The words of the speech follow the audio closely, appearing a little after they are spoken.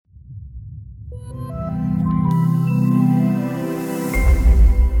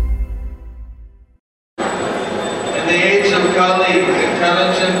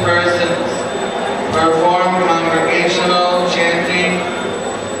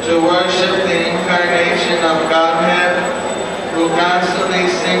constantly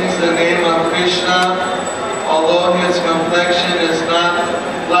sings the name of Krishna, although his complexion is not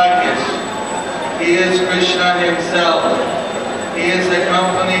blackish. He is Krishna himself. He is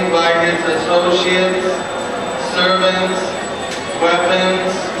accompanied by his associates, servants,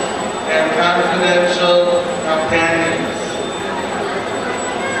 weapons, and confidential companions.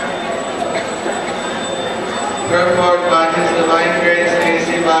 Purport by His Divine Grace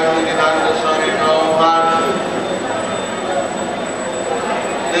A.C. Bhaktivedanta Swami Prabhupada.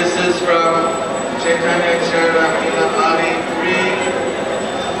 This is from Chaitanya Charitamrita Adi 3,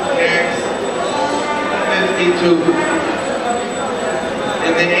 text 52.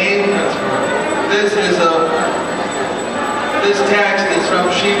 In the name, this text is from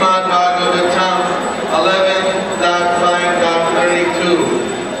Srimad Bhagavatam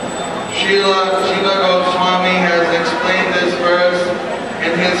 11.5.32. Srila Goswami has explained this verse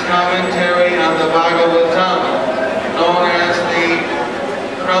in his commentary on the Bhagavatam, known as the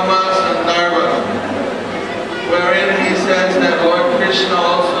Krama Sandarbha, wherein he says that Lord Krishna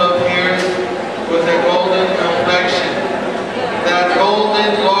also appears with a golden complexion. That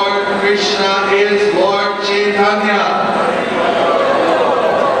golden Lord Krishna is Lord Chaitanya,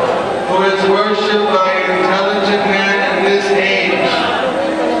 who is worshipped by intelligent man in this age.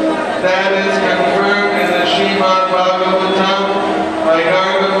 That is confirmed in the Srimad Bhagavatam by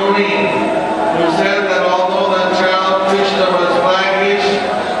Gaura, who said that although the child Krishna was blackish,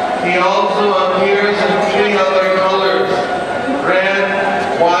 he also appears in 3 other colors: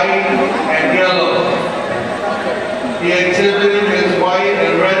 red, white, and yellow. He exhibited his white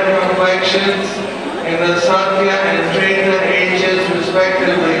and red complexions in the Satya and Treta ages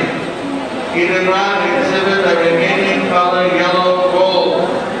respectively. He did not exhibit the remaining color yellow gold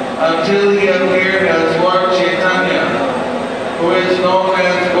until he appeared as Lord Chaitanya, who is known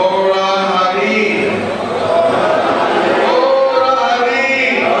as Gaura Hari. Gaura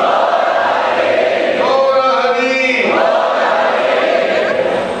Hari! Gaura Hari!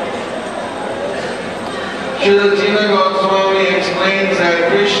 Srila Jiva Goswami explains that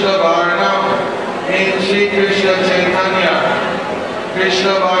Krishna Varnam means Sri Krishna Chaitanya.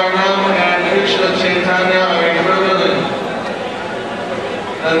 Krishna Varnam and Krishna Chaitanya are equivalent.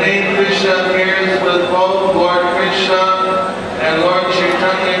 The name Krishna appears with both Lord Krishna and Lord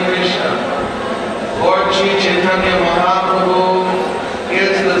Chaitanya Krishna. Lord Sri Chaitanya Mahaprabhu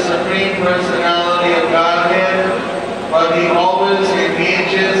is the Supreme Personality of Godhead, but he always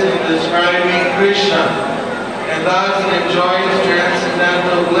engages in describing Krishna, and thus enjoys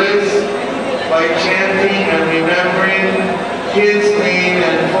transcendental bliss by chanting and remembering his name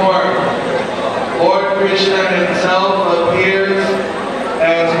and form. Lord Krishna himself appears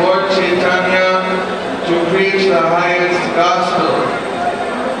as Lord Chaitanya to preach the highest gospel.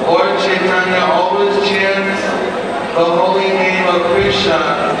 Lord Chaitanya always chants the holy name of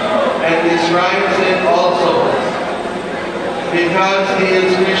Krishna and describes it also. Because he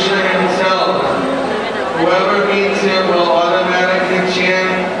is Krishna himself, whoever meets him will automatically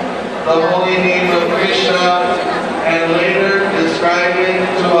chant the holy name of Krishna and later describe it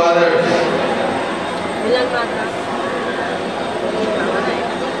to others.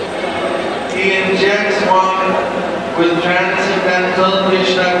 He injects one with transcendental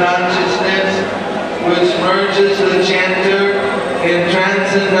Krishna consciousness, which merges the chanter in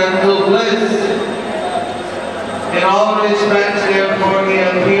transcendental bliss. In all respects, therefore, he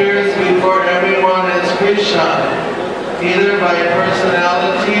appears before everyone as Krishna, either by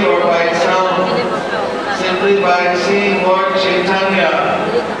personality or by sound. Simply by seeing Lord Chaitanya,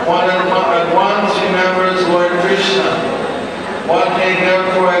 one at once remembers Lord Krishna. One may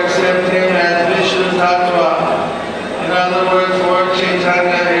therefore accept him as Vishnu Tattva. In other words, Lord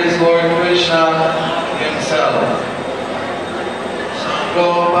Chaitanya is Lord Krishna himself.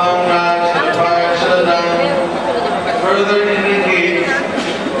 Sangopam Rajnaparshadam further indicates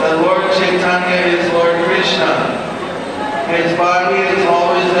that Lord Chaitanya is Lord Krishna. His body is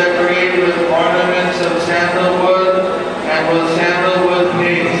always decorated with ornaments of sandalwood and with sandalwood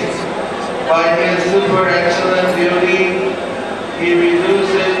paste. By his super excellent beauty, he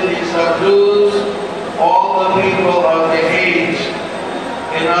reduces, he subdues all the people of the age.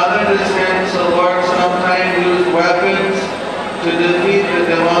 In other descents, the Lord sometimes used weapons to defeat the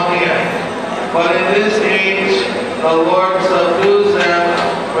demoniac. But in this age, the Lord subdues them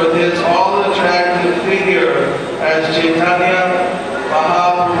with his all-attractive figure as Chaitanya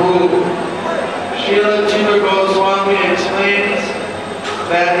Mahaprabhu. Srila Jiva Goswami explains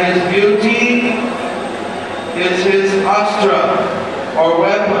that his beauty is his astra, or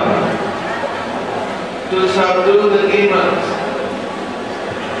weapon, to subdue the demons.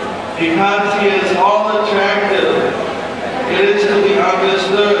 Because he is all attractive, his is to be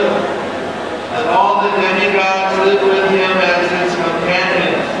understood that all the demigods lived with him as his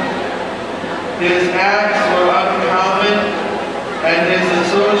companions. His acts were uncommon and his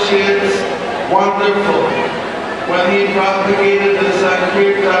associates wonderful. When he propagated the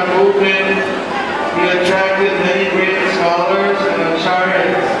Sankirtan movement, he attracted many great scholars and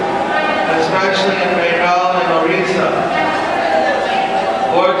acharyas, especially in Bengal and Orissa.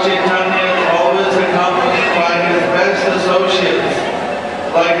 Lord Chaitanya is always accompanied by his best associates,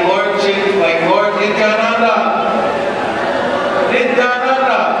 like Lord Nityananda,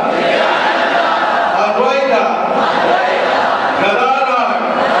 Advaita, Gadadhar,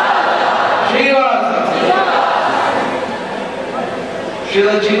 Srivasa.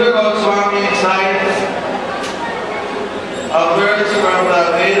 Srila Jiva Goswami cites a verse from the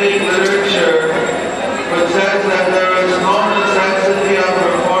Vedic literature which says that there is no necessity of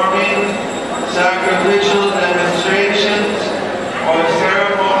performing sacrificial demonstrations or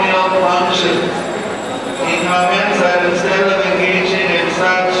ceremonial functions. He comments that instead of engaging in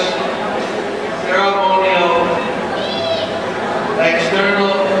such ceremonial,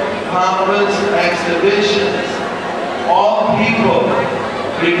 external, pompous exhibitions, all people,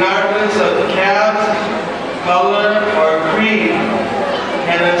 regardless of caste, color, or creed,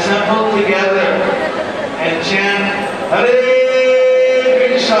 can assemble together and chant Hare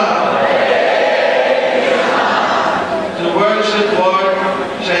Krishna to worship Lord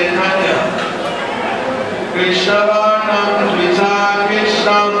Chaitanya. Krishna Varnam Dvija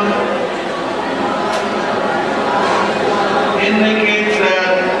Krishnam indicates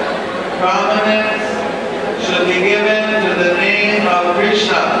that prominence should be given to the name of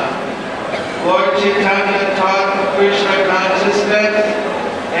Krishna. Lord Chaitanya taught Krishna consciousness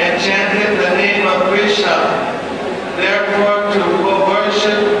and chanted the name of Krishna. Therefore, to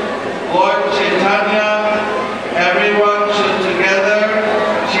worship Lord Chaitanya, everyone should together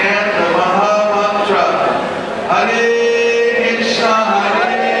chant the Maha Mantra. Hare Krishna,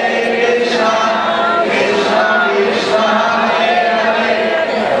 Hare Krishna, Krishna Krishna, Hare Hare,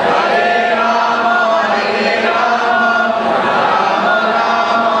 Hare Rama, Hare Rama, Rama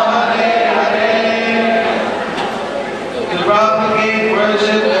Rama, Hare Hare. To propagate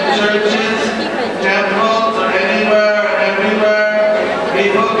worship in churches, temples, or anywhere and everywhere,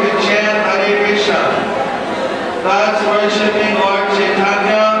 people can chant Hare Krishna. Thus, worshiping Lord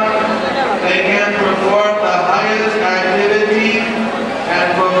Chaitanya, they can perform the highest activity and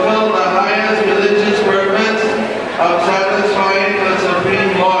fulfill the highest religious purpose of satisfying the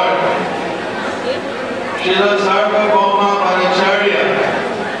Supreme Lord. Srila Sarvabhauma Bhattacharya,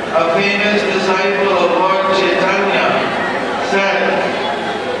 a famous disciple of Lord Chaitanya, said,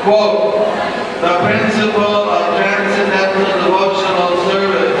 quote, "The principle of transcendental devotional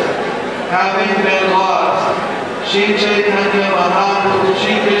service having been lost, Sri Chaitanya Mahaprabhu,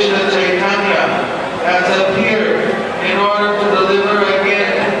 Sri Krishna Chaitanya, has appeared in order to deliver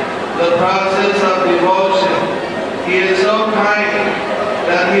again the process of devotion. He is so kind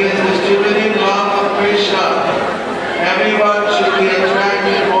that he is distributing love of Krishna. Everyone should be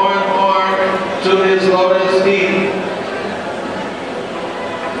attracted more and more to his lotus feet.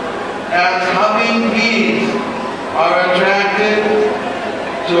 As humming bees are attracted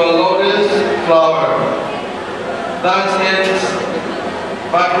to a lotus flower." Thus ends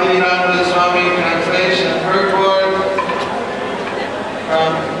Bhaktivedanta Swami translation purport from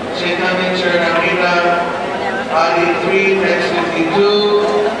Chaitanya Charitamrita, Adi 3, text 52,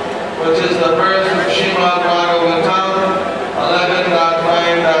 which is the verse of Srimad Bhagavatam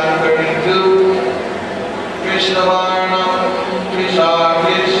 11.5.32. Krishna Varnam, Krishna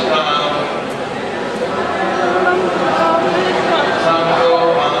Krishna,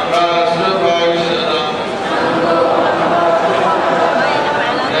 Santo Mangasra Vaishnava,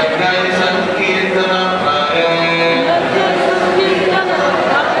 Jai Sankirtana Praya,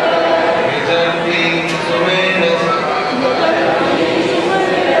 Vijanti Sumena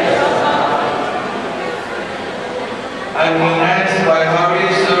I've been asked by Hari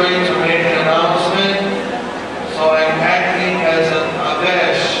Suri to make an announcement, so I'm acting as an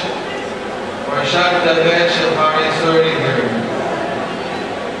Avesh, or Shakta Avesh of Hari Suri here.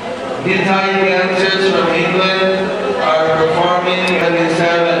 Hitai dancers from England are performing at the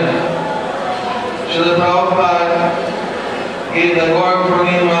 7. Srila Prabhupada gave the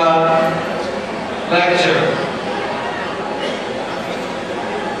Pūrṇimā lecture.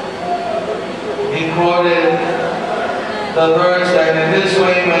 He quoted the verse that in this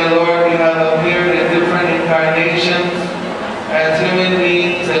way, my Lord, you have appeared in different incarnations, as human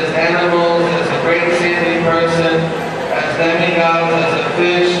beings, as animals, as a great saintly person, as demigods, as a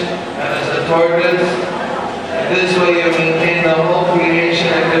fish, and as a tortoise. And This way you maintain the whole creation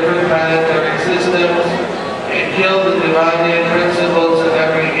and different planetary systems and kill the divine principles in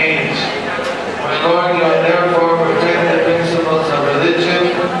every age. My Lord, you are therefore protect the principles of religion.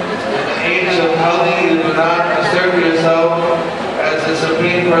 In the age of Kali, you do not assert yourself as the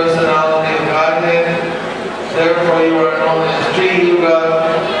Supreme Personality of Godhead. Therefore you are known as Tri Yuga,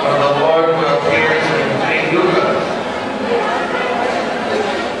 or the Lord who appears in 3 Yugas.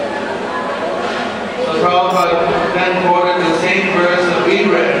 So Prabhupada then quoted the same verse that we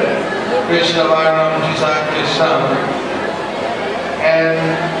read, Krishna Varnam Jisa Krishna. And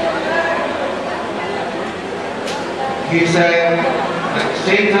he said that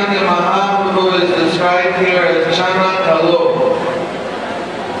Chaitanya Mahaprabhu is described here as Chana Kalu.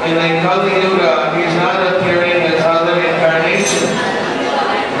 In the Kali Yuga, he's not appearing as other incarnations,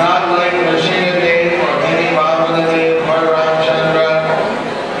 not like Nrsimhadev or many Vamanadev or Ramchandra.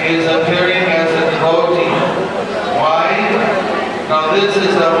 He is appearing as a devotee. Why? Now this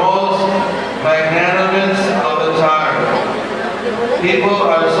is the most magnanimous avatar. People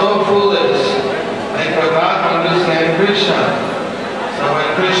are so foolish, they could not understand Krishna. So when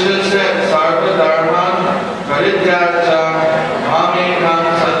Krishna said, Sarva Dharma Parityaja Mamekam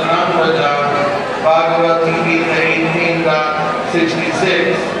Satanam Praja, Bhagavati Gita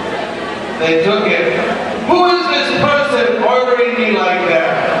 18.66, they took it. Who is this person ordering me like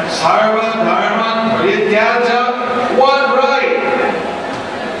that? Sarva Dharma Parityaja? What right?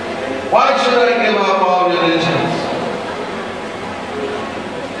 Why should I give up all religions?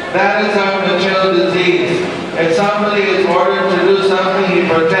 That is our material disease. If somebody is ordered to do something, he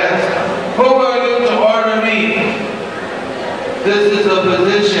protests. Who are you to order me? This is the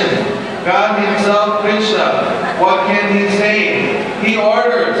position. God himself, Krishna, what can he say? He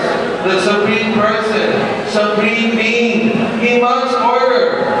orders. The Supreme Person, Supreme Being, he must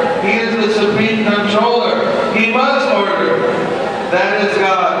order. He is the Supreme Controller. He must order. That is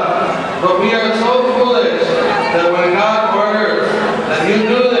God. But we are so foolish that when God orders that you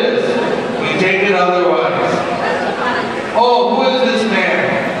do this, we take it otherwise. Oh, who is this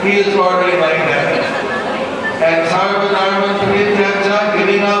man? He is ordering like that. And Sarva Dharma Parityaja,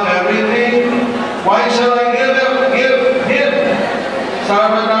 giving up everything? Why shall I give him?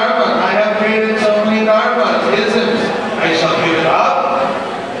 Sarva Dharma, I have created so many dharmas, isn't? I shall give it up?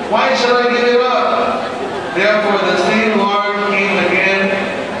 Why shall I give it up? Therefore the same Lord came again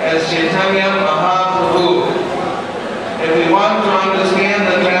as Chaitanya Mahaprabhu. If we want to understand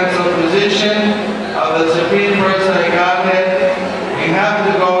the transposition of the Supreme Person of Godhead, we have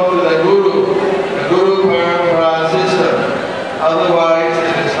to go through the Guru Pūrṇimā system. Otherwise,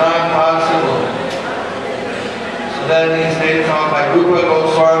 it is not possible. So then he states on by Rupa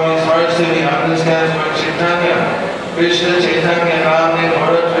Goswami's verse, we understand from Chaitanya, Krishna Chaitanya Namne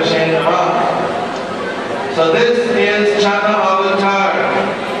Bharat Pūrṇimā. So this is Chana Avatar.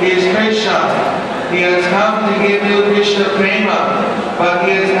 He is Krishna. He has come to give you Krishna Prema, but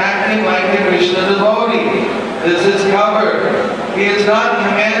he is acting like a Krishna devotee. This is covered. He is not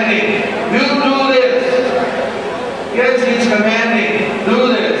commanding, you do this. Yes, he's commanding,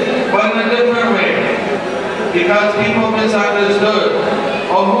 do this, but in a different way. Because people misunderstood.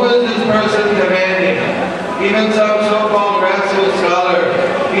 Oh, who is this person commanding? Even some so-called rascal scholar,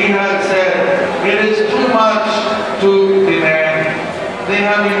 he had said, it is too much to demand. They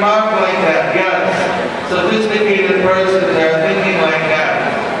have remarked like that, yes. Sophisticated persons are thinking like that.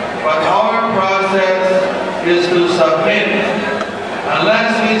 But our process is to submit.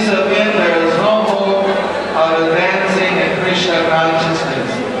 Unless we submit, there is no hope of advancing in Krishna consciousness.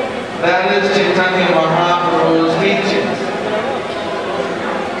 That is Chaitanya Mahaprabhu's teachings.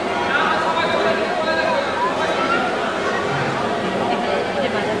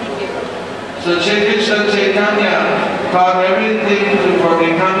 So Shri Krishna Chaitanya taught everything for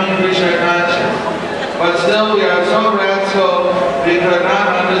becoming Krishna conscious. But still we are so rascal, we could not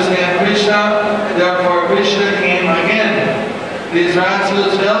understand Krishna, therefore Krishna came again. These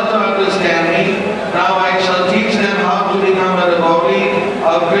rascals failed to understand me, now I shall teach them how to become a devotee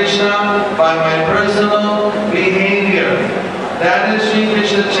of Krishna by my personal behavior. That is Shri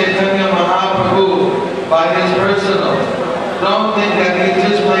Krishna Chaitanya Mahaprabhu, by his personal. Don't think that he's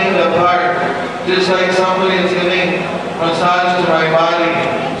just playing the part, just like somebody is giving massage to my body.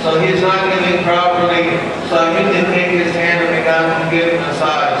 So he's not giving properly, so I immediately take his hand and began to give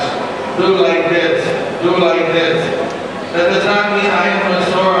massage. Do like this, do like this. That does not mean I am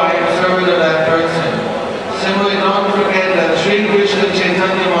Rasur, I am servant of that person. Simply don't forget that Sri Krishna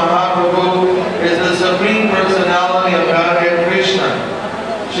Chaitanya Mahaprabhu is the Supreme Personality of Godhead Krishna.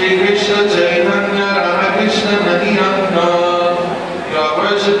 Sri Krishna Chaitanya Radha Krishna Nidhyanta. You are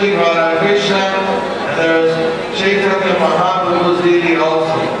worshipping Radha Krishna, and there is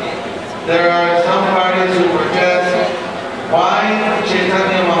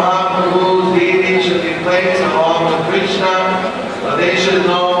should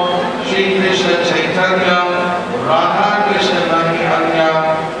know Sri Krishna Chaitanya, Radha Krishna Nani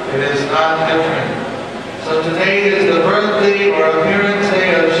Anya, it is not different. So today is the birthday or appearance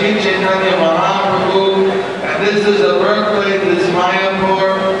day of Sri Chaitanya Mahaprabhu, and this is the birthday, this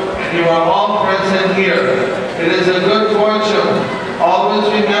Mayapur, and you are all present here. It is a good fortune. Always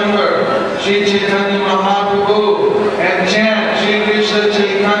remember Sri Chaitanya Mahaprabhu and chant Sri Krishna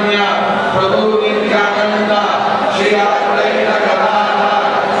Chaitanya, Prabhu Nityananda, Shri Advaita Gadadhar,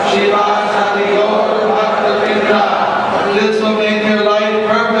 Srivasadi Gaura Bhakta Vrinda. This will make your life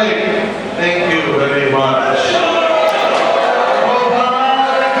perfect. Thank you very much.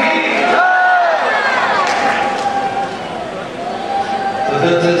 So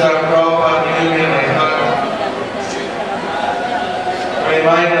this is our Prabhupada Union. I thought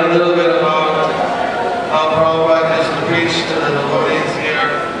remind a little bit about how Prabhupada has to preach to the devotees here.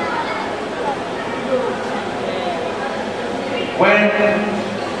 When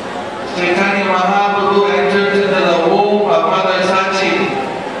Chaitanya Mahaprabhu entered into the womb of Mother Sachi,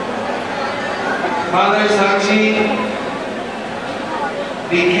 Mother Sachi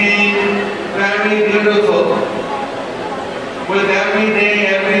became very beautiful. With every day,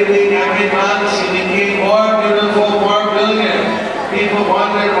 every week, every month, she became more beautiful, more brilliant. People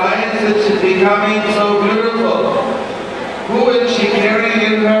wondered, why is she becoming so beautiful? Who is she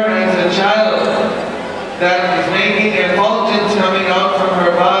carrying in her as a child that is making effulgence coming out from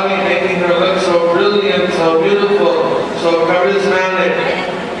her body, making her look so brilliant, so beautiful, so charismatic?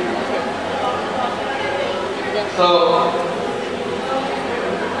 So,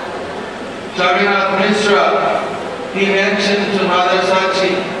 Jagannath Mishra, he mentioned to Mother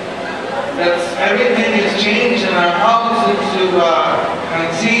Sachi that everything has changed in our house since you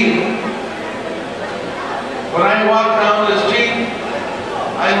conceived. When I walk down the street,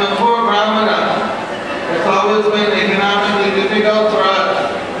 I'm a poor Brahmana. It's always been economically difficult for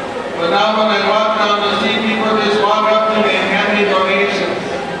us. But now when I walk down the street, people just walk up to me and hand me donations.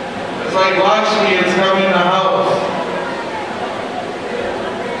 It's like Lakshmi is coming to the house.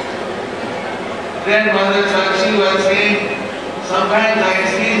 Then Mother Sachi was saying, sometimes I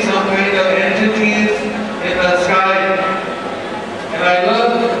see some kind of entities in the sky, and I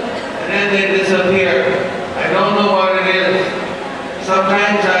look, and then they disappear. I don't know what it is.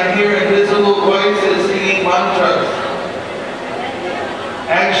 Sometimes I hear invisible voices singing mantras.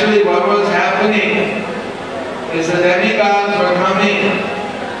 Actually, what was happening is the demigods were coming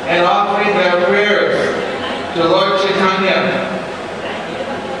and offering their prayers to Lord Chaitanya.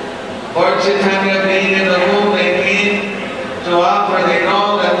 Lord Chaitanya being in the womb, they came to offer. They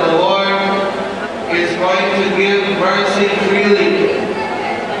know that the Lord is going to give mercy freely.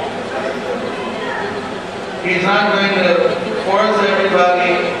 He's not going to force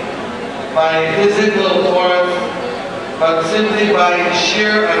everybody by physical force, but simply by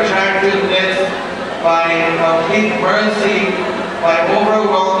sheer attractiveness, by complete mercy, by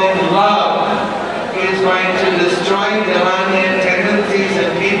overwhelming love. He is going to destroy demonic tendencies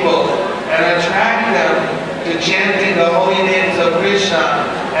in people and attract them to chanting the holy names of Krishna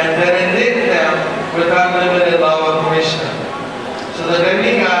and benedict them with unlimited love of Krishna. So the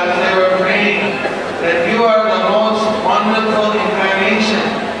demigods, they were praying that you are the most wonderful incarnation.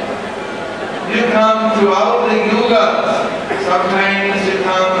 You come throughout the yugas. Sometimes you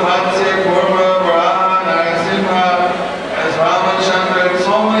come Matsya, Kurma, Varaha, Narasimha, as Ramachandra, in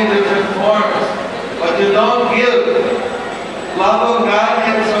so many different forms. But you don't give love of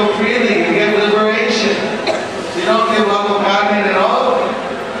Godhead so freely. You give liberation. You don't give love of Godhead at all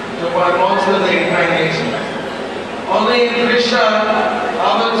to most of the incarnations. Only in Krishna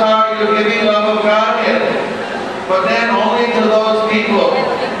avatar you're giving love of Godhead. But then only to those people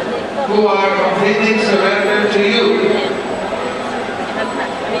who are completely surrendered to you.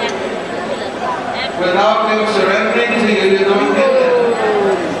 Without them surrendering to you, you don't give it.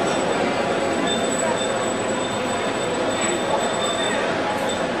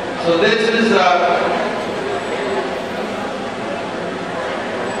 So this is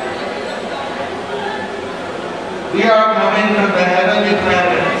we are coming from the heavenly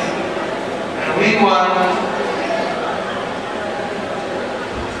planets, and we want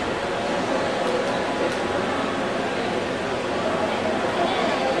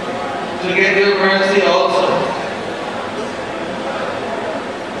to get your mercy also.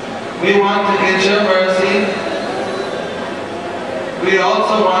 We want to get your mercy. We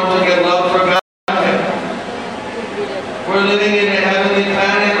also want to get love for God. We're living in the heavenly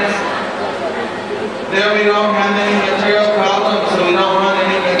planets. There we don't have any material problems, so we don't want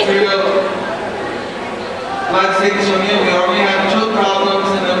any material blessings from you. We only have two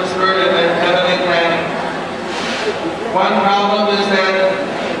problems in the spirit of the heavenly planet. One problem is that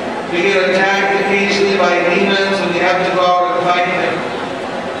We get attacked occasionally by demons and we have to go out and fight them.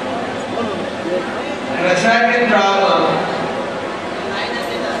 And the second problem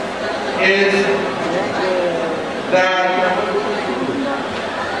is that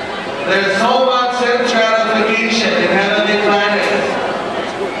there's so much sense gratification in heavenly planets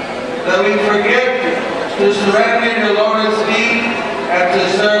that we forget to surrender to Lord's feet and to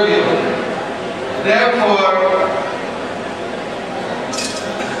serve you. Therefore,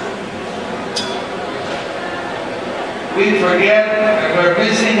 we forget and we're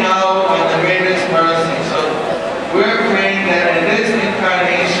missing out on the greatest mercy. So we're praying that in this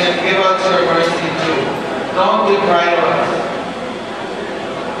incarnation, give us your mercy too. Don't deprive us.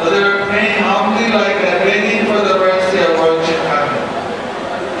 So they're praying humbly like that, begging for the mercy of Lord Chaitanya.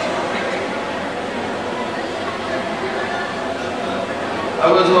 I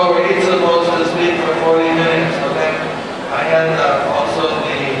was already supposed to speak for 40 minutes, but then I had also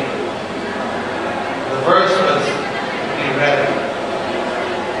the verse was to be read.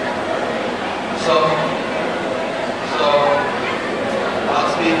 So I'll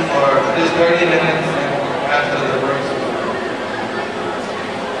speak for just 30 minutes and after the verse.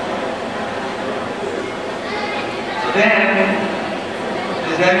 So then,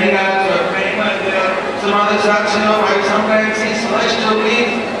 the demigods were praying like that. Some other Satsino, I sometimes see celestial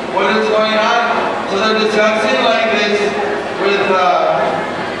beings. What is going on? So they're discussing like this with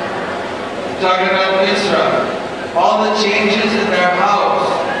Jagannath Mishra. All the changes in their house.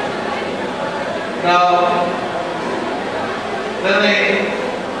 Now, then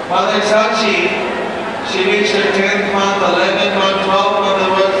Mother Sachi, she reached her 10th month, 11th month, 12th month,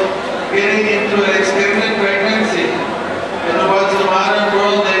 and was getting into an extended pregnancy. If it was a modern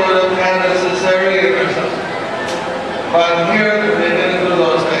world, they would have had a cesarean or something. But here, they didn't do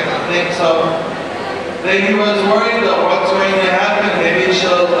those kind of things. So then he was worried that what's going to happen. Maybe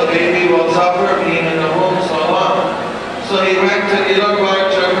the baby will suffer being in the womb so long. So he went to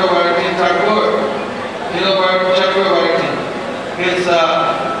Nilobar Chakravarti Thakur. Nilobar Chakravarti, his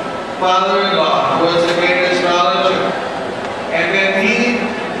father-in-law, who was a great astrologer. And then he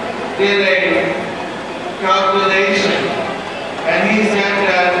did a calculation. And he said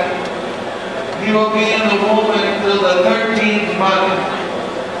that he will be in the womb until the 13th month.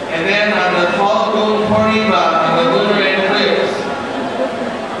 And then on the Pūrṇimā, on the lunar eclipse,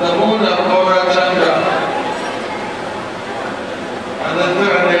 the moon of Gaura Chandra, on the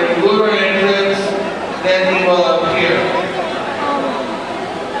lunar eclipse, then he will appear.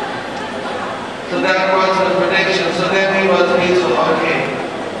 So that was the prediction. So then he was peaceful. Okay,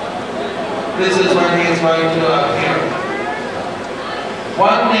 this is when he is going to appear.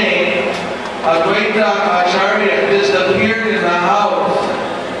 One day, Advaita Acharya just appeared in the house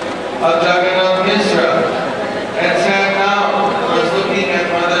of Jagannath Mishra and sat down, was looking at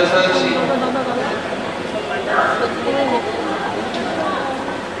Mother Sachi.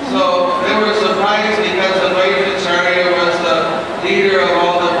 So they were surprised because Advaita Acharya was the leader of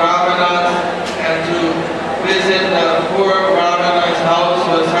all the Brahmanas, and to visit the poor Brahmana's house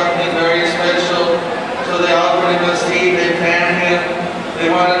was something very special. So they offered him a seat, they fanned him. They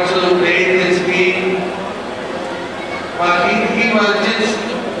wanted to bathe his feet, but he was just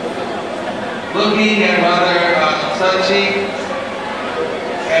looking at Mother Sachi,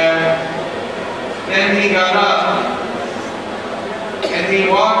 and then he got up and he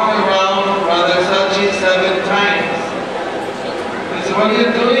walked around Mother Sachi 7 times. He said, "What are you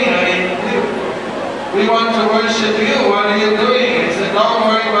doing? I mean, we want to worship you. What are you doing?" He said, "Don't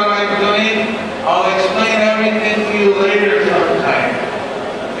worry what I'm doing. I'll explain everything to you later sometime.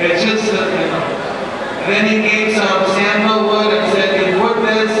 It's just, And then he gave some sandalwood and said, "You put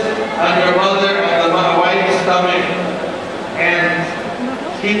this on your mother and my wife's stomach and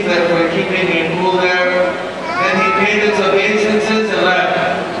keep them for keeping me cool there." Then he painted some incenses and left.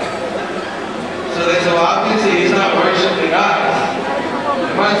 So they said, "Well, obviously he's not worshiping us.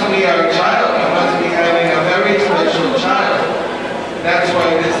 It must be our child. It must be having a very special child. That's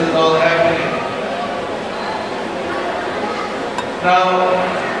why this is all happening." Now,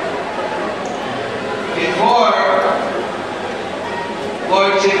 before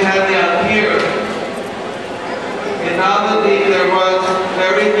Lord Chaitanya appeared, in Navadvip there was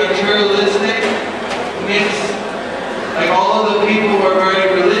very materialistic mix. Like all of the people were very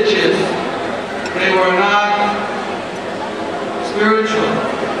religious. They were not spiritual.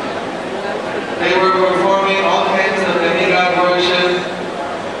 They were performing all kinds of demigod worship.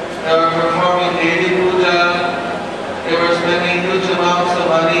 They were performing deity puja. They were spending huge amounts of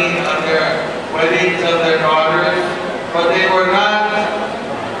money on their weddings of their daughters, but they were not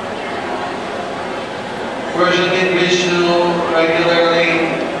worshiping Vishnu regularly.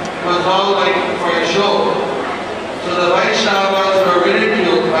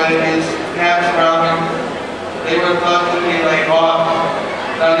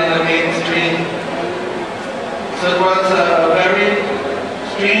 was a very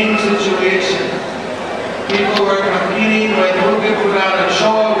strange situation. People were competing with who could put on a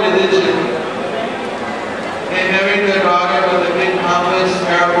show of religion. They married their daughter with a big pompous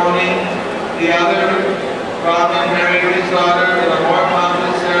ceremony. The other Brahmin married his daughter with a more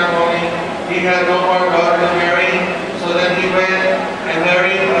pompous ceremony. He had no more daughter to marry, so then he went and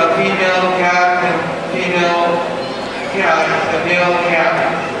married a female cat and female cat, a male cat,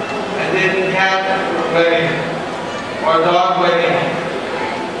 and did cat wedding or dog wedding.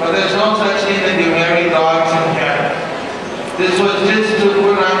 But there's no such thing that you marry dogs and cats. This was just to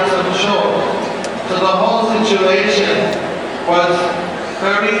put on some show. So the whole situation was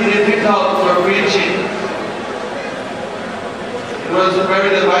very difficult for preaching. It was the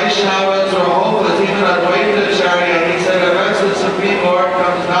Vaishnavas were hopeless, even Advaitacharya. He said, unless the Supreme Lord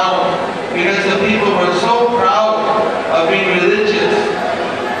comes down, because the people were so proud of being religious,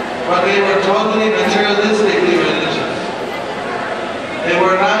 but they were totally materialistically religious. They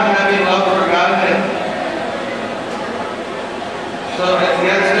were not having love for Godhead. So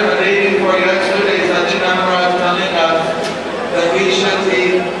yesterday, the day before yesterday, Sachinanda was telling us that we should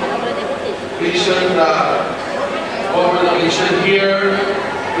hear, we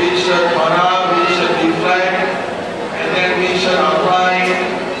should mana, we should reflect, and then we should apply,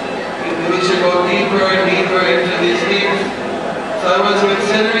 we should go deeper and deeper into these things. So I was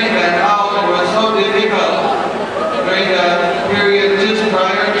considering that how it was so difficult during the period just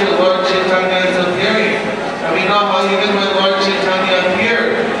prior to Lord Chaitanya's appearing. And we know how even when Lord Chaitanya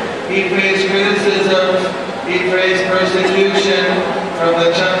appeared, he faced criticisms, he faced persecution from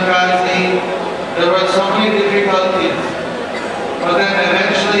the Chankasi. There were so many difficulties. But then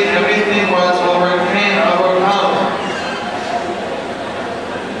eventually everything was overcome.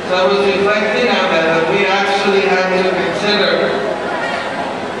 So I was reflecting on that we actually had to consider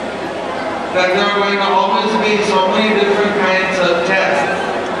that there are going to always be so many different kinds of tests.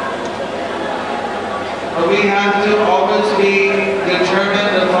 But we have to always be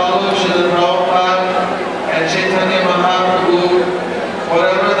determined to follow Srila Prabhupada and Chaitanya Mahaprabhu,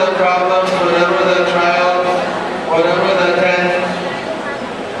 whatever the problems, whatever the trials, whatever the tests,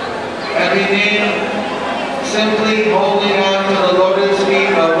 and remain simply holding on to the lotus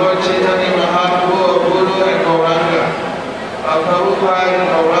feet of Lord Chaitanya Mahaprabhu, of Guru and Gauranga, of Prabhupada and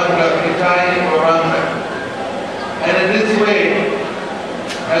Gauranga, Pitai and Gauranga. And in this way,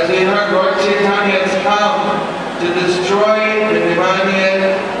 as we heard, Lord Chaitanya has come to destroy the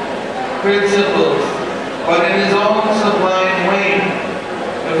Demonian principles, but in his own sublime way.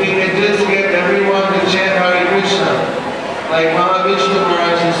 If we can just get everyone to chant Hare Krishna, like Mahavishnu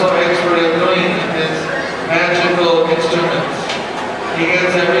Maharaj is so expert at doing his magical instruments. He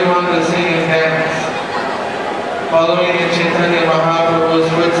gets everyone to sing and dance, following in Chaitanya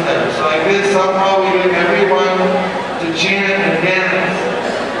Mahaprabhu's footsteps. So like this, somehow we get everyone to chant and dance.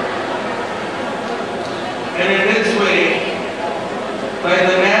 And in this way, by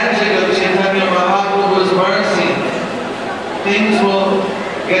the magic of Chaitanya Mahaprabhu's mercy, things will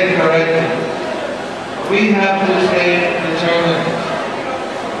get corrected. We have to stay determined.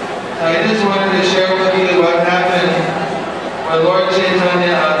 So I just wanted to share with you what happened when Lord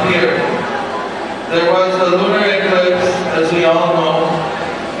Chaitanya appeared. There was the lunar eclipse, as we all know,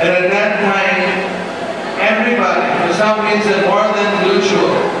 and at that time, everybody, for some reason more than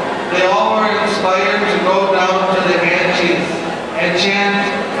usual, they all were inspired to go down to the Ganges and chant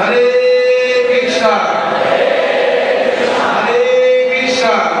Hare Krishna.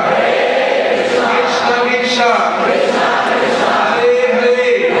 Krishna Krishna, Hare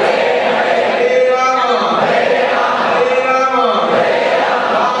Hare, Hare Rama, Hare Rama,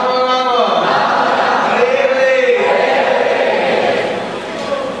 Rama Rama, Hare Hare.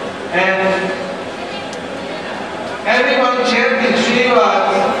 And everyone chanting Srivas,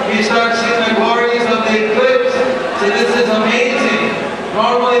 we start seeing the glories of the eclipse. So this is amazing.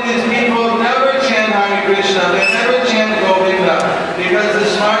 Normally these people never chant Hare Krishna, they never chant Govinda, because the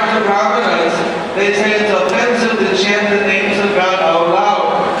Smarta Brahmanas, they say it's offensive to chant the names of God out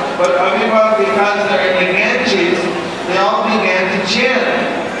loud. But everyone, because they're in the Ganges, they all began to chant.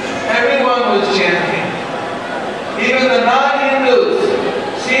 Everyone was chanting. Even the non-Hindus,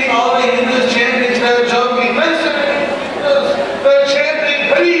 seeing all the Hindus chanting, they're joking, listen, they're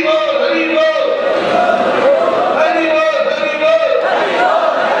chanting Hari Bol, Hari Bol.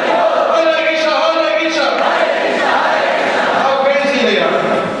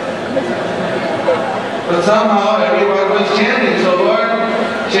 But somehow everyone was chanting, so Lord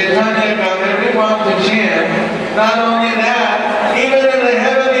Chaitanya got everyone to chant. Not only that, even in the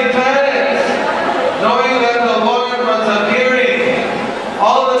heavenly planets, knowing that the Lord was appearing,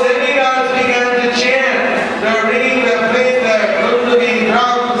 all the demigods began to chant. They're ringing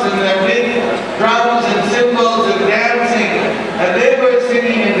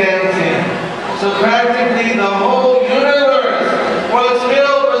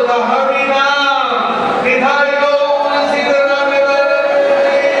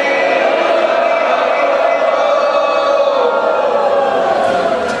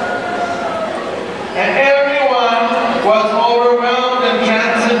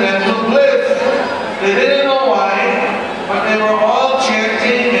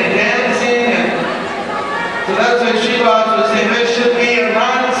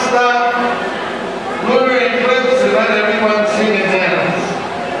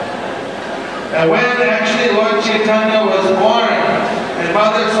And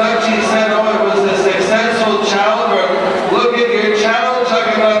Mother Sachi said, oh, it was a successful childbirth. Look at your child,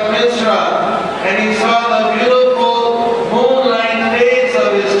 Jagannath Mishra. And he saw the beautiful moonlight face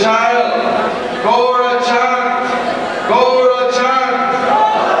of his child. Gaura chant, Gaura chant,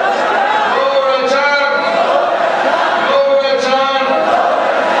 Gaura chant, Gaura chant.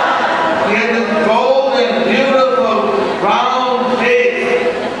 He had this golden, beautiful, round face.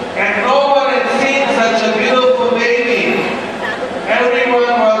 And no one had seen such a beautiful baby.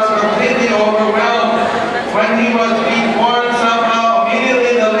 Everyone was completely overwhelmed. When he was being born somehow,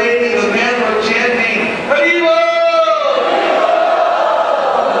 immediately the men were chanting, Haribo!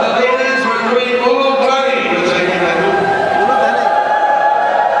 The ladies were doing Ulu Gani, which I cannot do.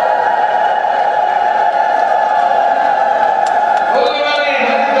 Ulu Gani,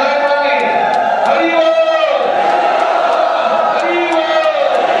 Hari Haribo! Haribo!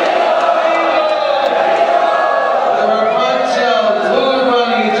 There were punchells, Ulu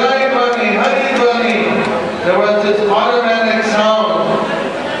Gani, Jai Gani, Hari Gani. There was this automatic sound.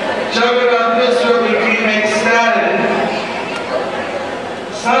 Jagannath Mishra became ecstatic.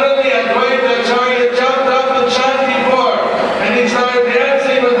 Suddenly, Advaita Acharya jumped up in Shantipur and he started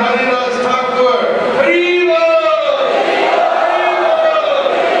dancing with Haridas Thakur. Haribo!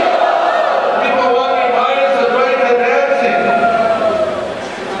 People wondered, why is Advaita dancing?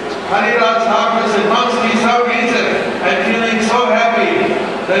 Haridas Thakur said, must be some reason. I'm feeling so happy.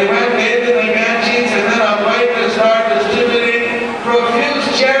 They went bathed in the Ganges and then Advaita started distributing profuse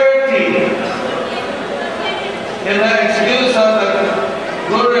charity. In the excuse of the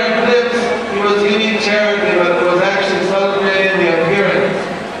lunar eclipse, he was giving charity, but it was actually celebrating the appearance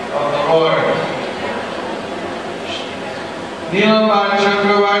of the Lord. Nilabhar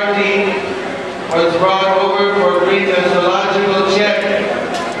Chakravarti was brought over for doing the astrological check.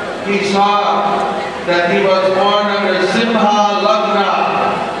 He saw that he was born under Simha Lagna,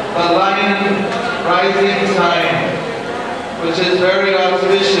 the lion rising sign, which is very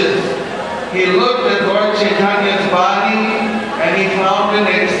auspicious. He looked at Lord Chaitanya's body and he found it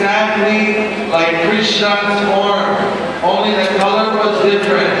exactly like Krishna's form, only the color was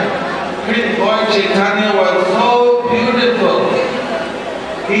different. Lord Chaitanya was so beautiful.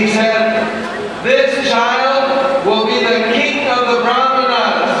 He said, this child will be the king of the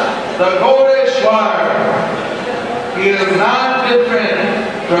Brahmanas, the Gaureshwar. He is not different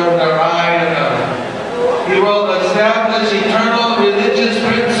from Narayana. He will establish eternal religious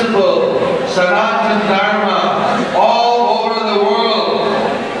principle, Sanatana Dharma, all over the world.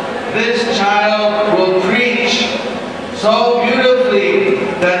 This child will preach so beautifully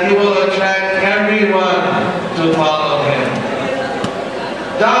that he will attract everyone to follow him.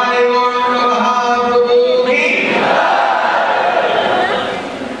 Jai Gaura Mahaprabhu ki.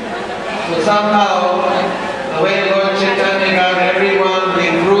 So somehow, the way Lord Chaitanya got everyone, the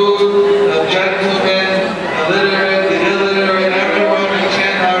rude, the gentlemen, the literate, the illiterate, everyone to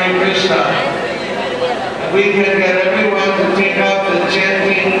chant Hare Krishna. If we can get everyone to take up the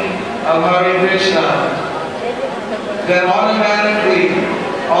chanting of Hare Krishna, then automatically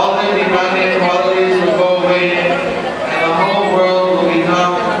all the demonic qualities will go away and the whole world will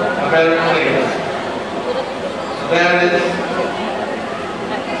become a better place. So that is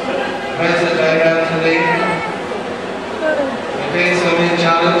the message I have today. We face so many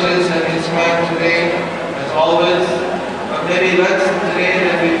challenges in this man today, as always, but maybe less today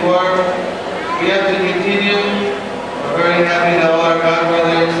than before. We have to continue. We're very happy that all our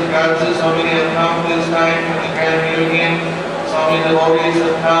godbrothers and goddesses, so many have come this time for the grand reunion. So many devotees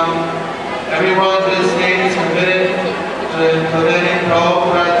have come. Everyone this day is committed to implementing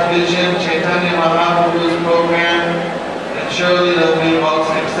Prabhupada's vision, Chaitanya Mahaprabhu's program, and surely there will be all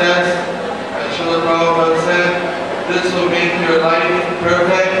success. As Srila Prabhupada said, this will make your life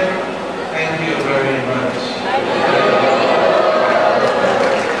perfect. Thank you very much.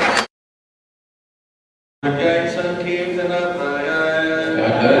 Jai Sankirtana Prayaya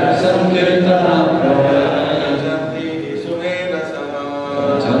Jai Sankirtana Prayaya Janti Sumena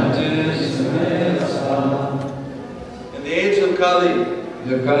Saha. In the age of Kali,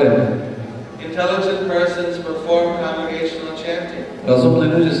 intelligent persons perform congregational chanting разумные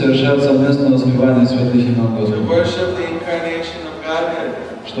люди совершают совместное воспевание святых имен to Господа, worship the incarnation of Godhead,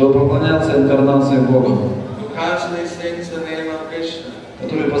 чтобы поклоняться инкарнации Бога, who constantly sings the name of Krishna.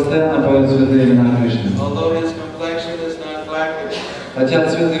 который постоянно поет святые имена Кришны. Although his complexion is not blackish, Хотя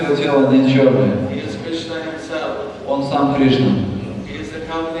цвет его тела не черный, he is Krishna himself. он сам Кришна. He is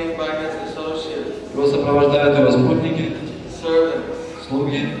accompanied by his associates, Его сопровождают его спутники, servants,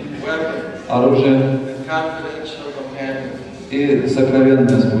 слуги, weapons, оружие and confidential companions. и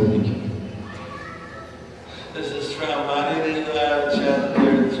сокровенные спутники. This is from Manilila Chant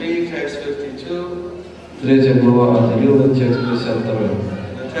 3 глава от Лилы, текст 52.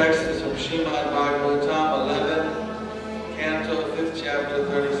 The text is from Srimad Bhagavatam 11, Canto 5th chapter,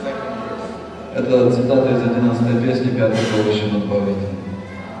 32nd verse. Это цитата из 11 песни 5 главы Шримад Бхагаватам.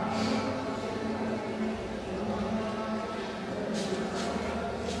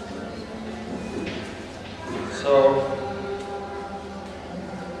 So,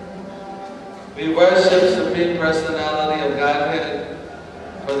 we worship Supreme Personality of Godhead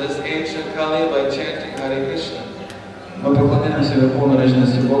for this ancient Kali by chanting Hare Krishna. Мы поклоняемся Верховной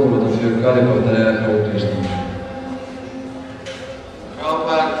Личности Бога в этот век Кали, повторяя Харе Кришна.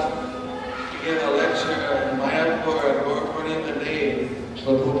 Prabhupada gave a lecture in Mayapur on Pūrṇimā day.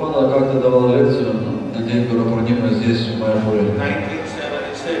 Что Прабхупада как-то давал лекцию на день Пūrṇimā здесь, в Майяпуре,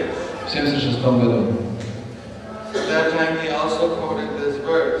 1976. в 1976 году. At that time he also quoted this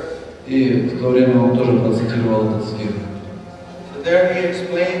verse. И в то время он тоже процитировал этот стих. So there he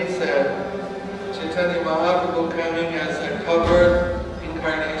explains that Chaitanya Mahaprabhu coming as a covered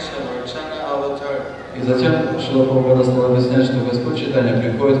incarnation or Channa avatar. И затем Шрила Прабхупада стал объяснять, что Господь Чайтанья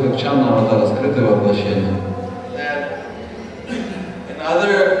приходит как Чанна аватара, скрытое воплощение. That in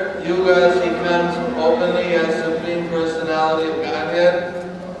other yugas he comes openly as Supreme Personality of Godhead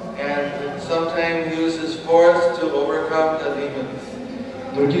and sometimes uses force to overcome the demons.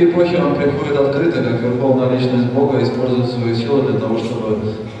 В другие эпохи он приходит открыто, как Верховная Личность Бога, и использует свою силу для того, чтобы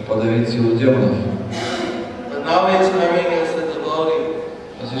подавить силу демонов. But now he is coming as a devotee.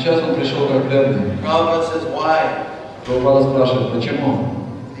 А сейчас он пришел как преданный. Prabhupada says, why? Прабхупада спрашивает, почему?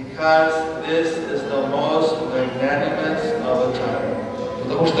 Because this is the most magnanimous avatar.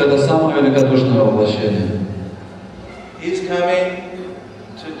 Потому что это самое великодушное воплощение. He's coming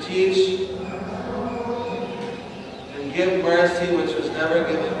to teach and give mercy which was never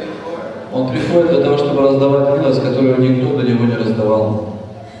given before. Он приходит для того, чтобы раздавать милость, которую никто до него не раздавал.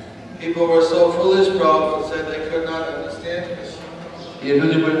 People were so foolish, Prabhupada said they could not understand Krishna. И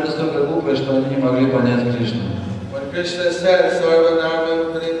люди были настолько глупые, что они не могли понять Кришну. When Krishna said, Sarva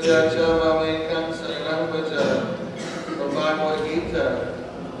Dharma Parityaja Mamekam Saranam Bhaja from Bhagavad Gita,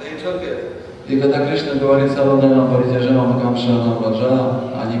 they took it. И когда Кришна говорит «Сарвадхармам паритяжам камшанам раджа»,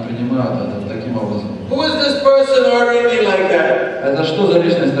 они принимают это таким образом. Who is this person ordering me like that? Это что за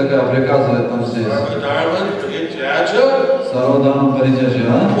личность такая приказывает нам здесь? Сарвадхармам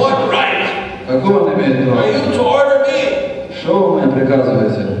паритяжа? What right? Какой он имеет право? Are you to order me? Что вы мне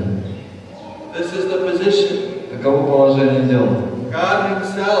приказываете? This is the position. Таково положение дел. God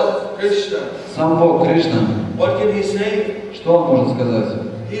himself, Krishna. Сам Бог Кришна. What can he say? Что он может сказать?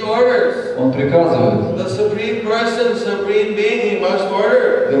 He orders. Он приказывает. The supreme person, supreme being, he must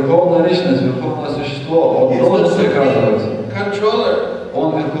order. Верховная личность, верховное существо, он должен приказывать. Controller.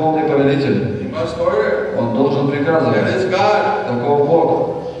 Он верховный повелитель. He must order. Он должен приказывать. That is God. Таков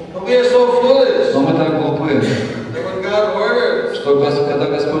Бог. But we are so foolish. Но мы так глупы, That when God orders, что когда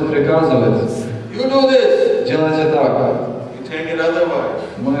Господь приказывает, you do this. делайте так, You take it otherwise.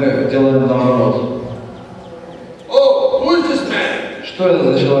 мы делаем наоборот. Oh, who is this man? Что это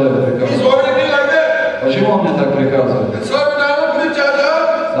за человек He's приказывает? ordering me like that. Почему он мне так приказывает? And Sarvadharma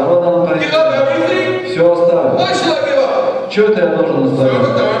Parityaja, Сарвадхармам give up паритяжа. everything. Все оставить. Why should I give up? Что это я должен оставить?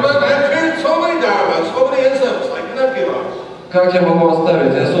 Sarvadharma, and I've created so many dharmas, so many isms, I cannot give up. Как я могу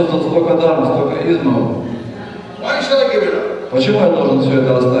оставить? Я создал столько дharм, столько измов. Why should I give it up? Почему я должен все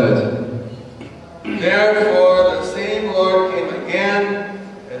это оставить? Therefore, the same Lord came again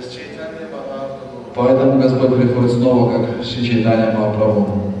as Chaitanya Mahaprabhu. Поэтому Господь приходит снова, как Шри Чайтанья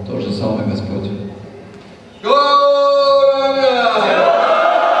Махапрабху, тот же самый Господь.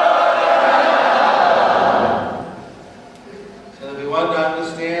 So if we want to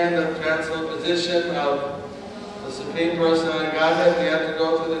understand the transposition of the Supreme Personality of Godhead, we have to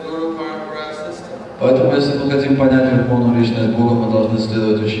go through the Guru Parampara system. Поэтому, если мы хотим понять Верховную Личность Бога, мы должны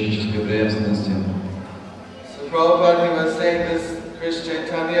следовать ученической преемственности. So Prabhupada, he was saying this Krishna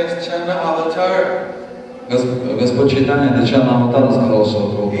Chaitanya is Channa avatar. Господь Чайтанья это Чанна Аватара, сказал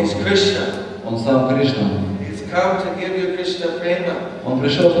Шрила He's Прабхупада. Krishna. Он сам Кришна. He's come to give you Krishna prema. Он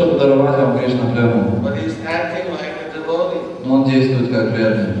пришел, чтобы даровать вам Кришна прему. But he's acting like a devotee, Но он действует как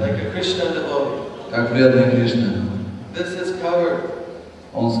преданный, like a Krishna devotee. как преданный Кришны. This is covered.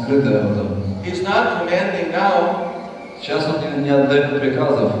 Он скрытый аватар. He's not commanding now. Сейчас он не отдает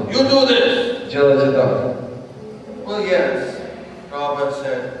приказов. You do this. Делайте так. Well, yes, Prabhupada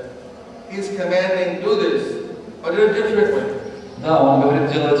said. He's commanding do this, but in a different way. Да, он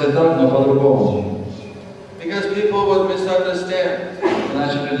говорит, делайте так, но по-другому. Because people would misunderstand.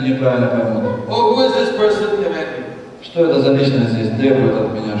 Иначе люди неправильно поймут. Oh, who is this person commanding? Что это за личность здесь требует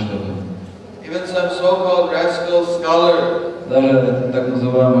от меня что-то? Even some so-called rascal scholar. Даже так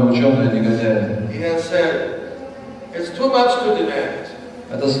называемые ученые-негодяи. He has said, it's too much to demand.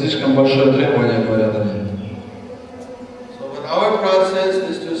 Это слишком большое требование, говорят они. So but our process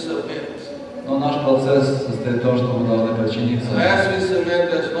is to submit. Но наш процесс состоит в том, что мы должны подчиниться. Unless we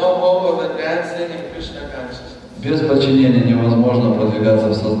submit, there's no hope of advancing in Krishna consciousness. Без подчинения невозможно продвигаться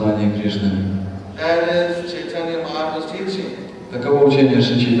в сознании Кришны. That is Chaitanya Mahaprabhu's teaching. Таково учение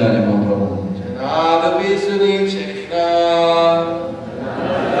Шри Чайтанья Махапрабху.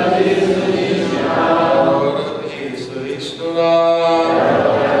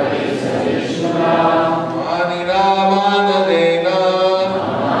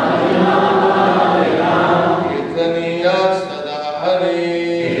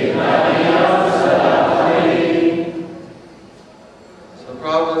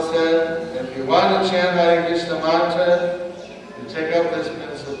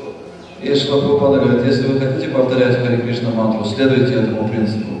 И Шрила Прабхупада говорит, если вы хотите повторять Хари Кришна мантру, следуйте этому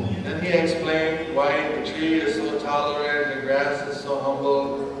принципу.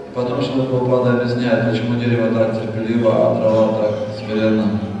 Потом Шрила Прабхупада объясняет, почему дерево так терпеливо, а трава так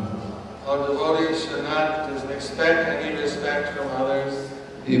смиренна.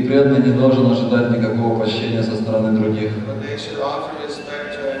 И преданный не должен ожидать никакого почтения со стороны других,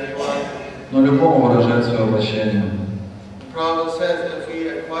 но любому выражать свое почтение.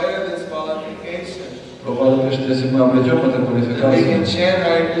 Прабхупада пишет, если мы обретем эту квалификацию,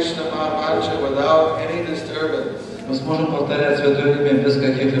 мы сможем повторять Святое Имя без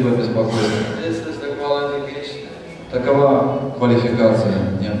каких-либо беспокойств. Такова квалификация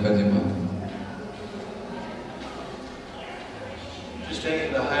необходимая.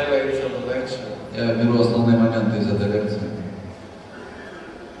 Я беру основные моменты из этой лекции.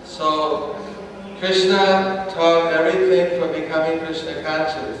 Krishna taught everything for becoming Krishna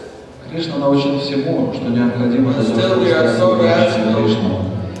conscious. Кришна научил всему, что необходимо для того, Still чтобы we are стать so настоящим rascal. Кришной.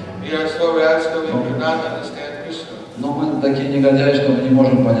 We are so rascal we cannot understand Krishna. Но мы такие негодяи, что мы не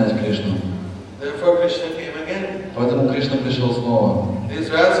можем понять Кришну. Therefore Krishna came again. Поэтому Кришна пришел снова.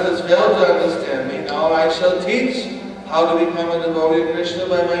 These rascals failed to understand me. Now I shall teach how to become a devotee of Krishna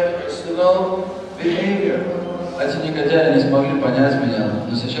by my personal behavior. Эти негодяи не смогли понять меня,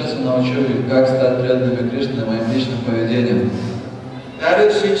 но сейчас я научу их, как стать преданными Кришне моим личным поведением. That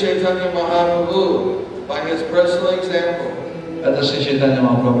is Sri Chaitanya Mahaprabhu by his personal example. Это Шри Чайтанья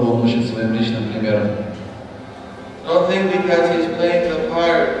Махапрабху, он учит своим личным примером. Don't think because he's playing the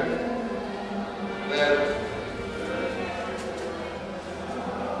part that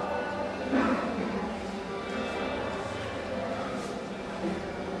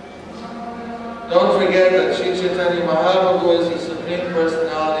don't forget that Sri Chaitanya Mahaprabhu is the Supreme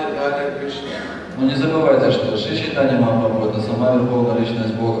Personality of Godhead Krishna. Но не забывайте, что Шри Чайтанья Махапрабху – это сама Верховная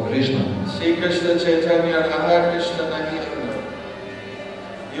Личность Бога Кришна. Шри Кришна Chaitanya Radha Krishna Nahi Anna.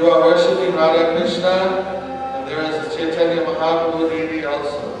 You are worshipping Radha Krishna, and there is Chaitanya Mahaprabhu Devi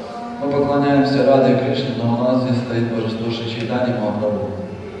also. Мы поклоняемся Раде Кришне, но у нас здесь стоит божество Шри Чайтанья Махапрабху.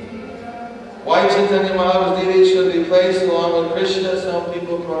 Why Chaitanya Mahaprabhu Devi should be placed along with Krishna? Some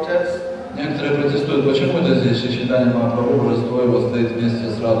people protest. Некоторые протестуют, почему это здесь Шри Чайтанья Махапрабху, божество его стоит вместе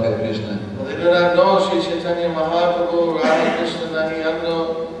с Радхой Кришной. They do not know Sri Chaitanya Mahaprabhu, Radha Krishna Nahi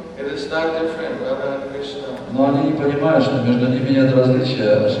Anno. It is not different, Radha and Krishna. Но они не понимают, что между ними нет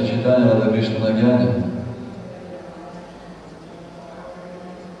различия Шри Чайтанья, Рада Кришна на Гьяне.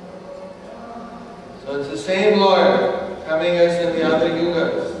 So it's the same Lord coming as in the other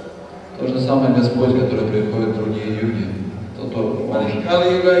yugas. То же самое Господь, который приходит в другие юги. But in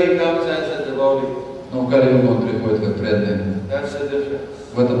Kali Yuga he comes as a devotee. Но в Кали-югу он приходит как преданный. That's the difference.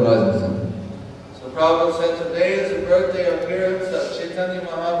 В этом разница. So Prabhupada said today is the birthday appearance of Chaitanya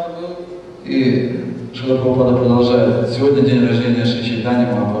Mahaprabhu. И Шрила Прабхупада продолжает. Сегодня день рождения Шри Чайтаньи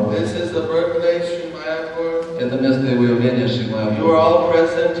Махапрабху. This is the birthplace Sri Mayapur. Это место его явления Шри You are Майяпур. all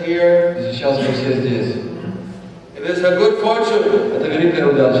present here. И сейчас вы все здесь. It is a good fortune. Это великая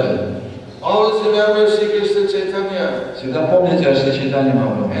удача. Always remember Sri Krishna Chaitanya Всегда помните о Шри Чайтаньи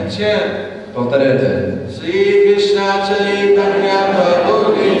Махапрабху. and chant. Повторяйте. Sri Krishna Chaitanya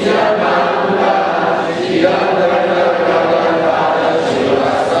Prabhu Nityananda Nityananda Prabhupada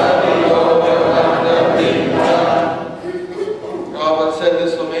Srivasadi Prabhupada said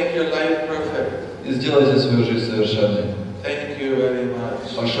this will make your life perfect. И сделайте свою жизнь совершенной. Thank you very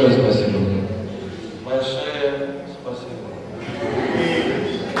much. Большое спасибо. Большое спасибо.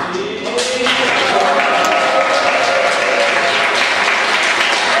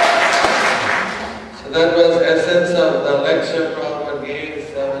 So that was essence of the lecture Prabhupada gave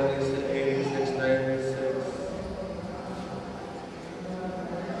 76, 86, 96,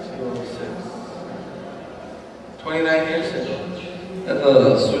 206, 29 years ago.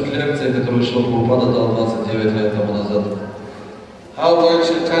 это суть лекции, которую Шрила Прабхупада дал 29 лет тому назад. How Lord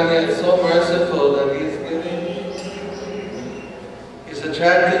Chaitanya is so merciful that he's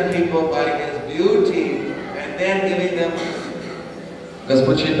attracting people by his beauty and then giving them.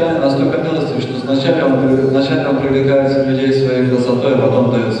 Господь Чайтанья настолько милостив, что вначале он привлекает людей своей красотой, а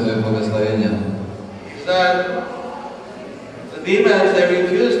потом дает свои благословения. The demons, they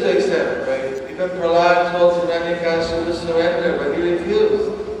refuse to accept, right? Even Prahlad told Hiranyakashipu to surrender, but he refused.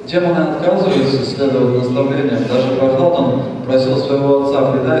 Демоны отказываются следовать наставлениям. Даже Прохлад он просил своего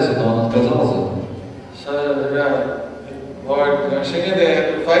отца предайся, но он отказался. Lord Nrsimha had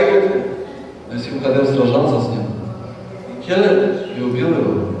to fight with him. Нрсимхадев сражался с ним. He killed him. И убил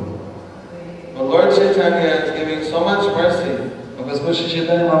его. But Lord Chaitanya is giving so much mercy. Но Господь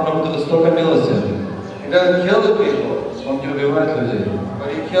Чайтанья нам оправдывает столько милости. He doesn't kill the people. Он не убивает людей. But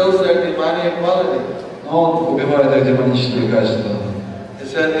he kills their demonic quality. Но он убивает их демонические качества. He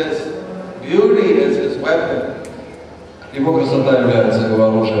said his beauty is his weapon. Его красота является его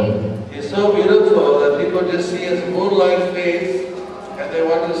оружием. He's so beautiful that people just see his moon-like face and they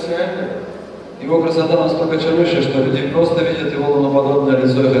want to surrender. Его красота настолько чарующая, что люди просто видят его луноподобное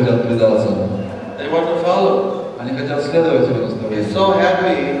лицо и хотят предаться. They want to follow. Они хотят следовать его наставлениям. He's so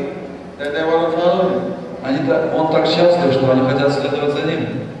happy that they want to follow him. Он так счастлив, что они хотят следовать за ним.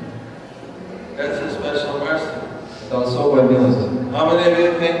 That's his special mercy. Это особая милость. How many of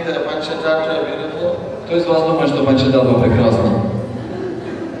you think that Panchatattva are beautiful? Кто из вас думает, что Панчататтва прекрасна?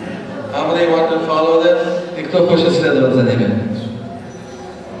 How many want to follow them? И кто хочет следовать за ними?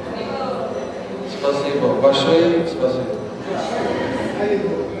 Спасибо. Большое спасибо.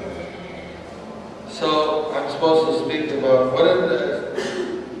 So I'm supposed to speak about what is the.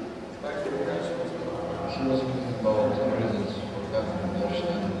 He was speaking about reasons for having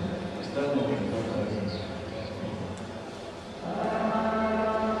darshan.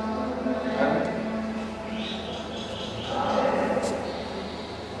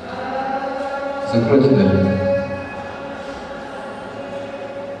 Закройте дверь.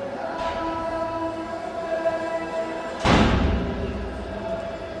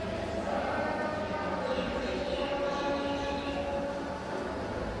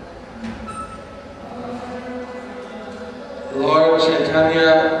 Lord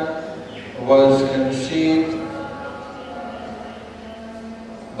Chaitanya was conceived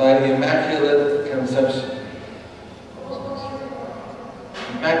by Immaculate Conception.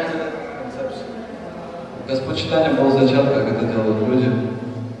 Immaculate Conception. Господь Чайтанья был зачат, как это делают люди.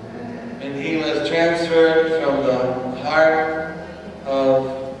 And he was transferred from the heart of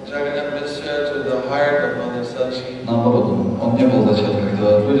Jagannath Mishra to the heart of Mother Sachi. Наоборот, он не был зачат, как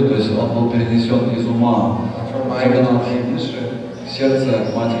делают люди, то есть он был перенесен из ума Джаганнатха Мишры в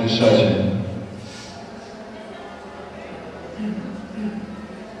сердце матери Шачи.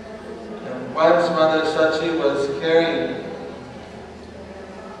 Once Mother Sachi was carrying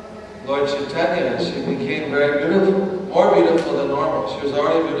Lord Chaitanya, she became very beautiful, more beautiful than normal. She was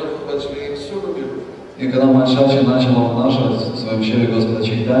already beautiful, but she became super beautiful. И когда мать Шачи начала вынашивать в своем чреве Господа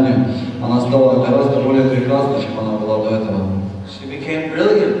Чайтанью, она стала гораздо более прекрасной, чем она была до этого. She became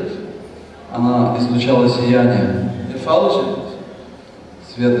brilliant. Она излучала сияние. Effulgent.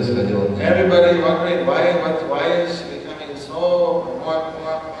 Свет исходил от нее. Everybody wondering why is she becoming so more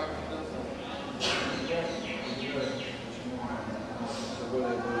beautiful?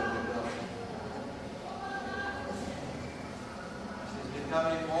 She's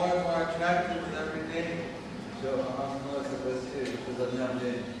becoming more and more attractive with every day.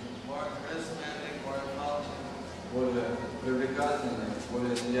 More charismatic, more effulgent. Более привлекательной,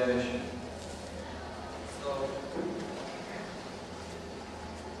 более сияющей. So,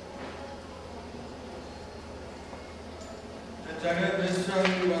 the Jagat Mishra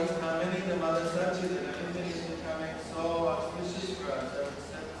was commenting to Mother Sachi that everything is becoming so auspicious for us ever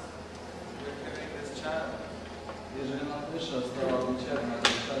since we're carrying this child. И Джаганнатха Мишра стала отвечать на эту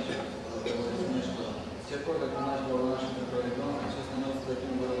Шачи, что с тех пор, как она начала вынашивать этого ребенка, все становится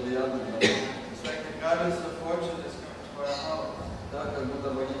таким благоприятным. It's like the goddess of fortune is coming to our house. Так, как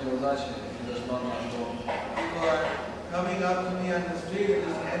будто богиня удачи пришла в наш дом. People are coming up to me on the street and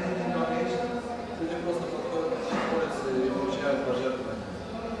just handing me donations. Люди просто подходят на улице и получают пожертвования.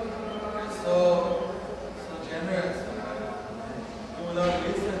 They're so generous. Without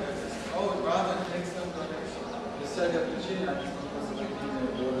reason, they're just, oh, brother, take some donation. Без всякой причины они становятся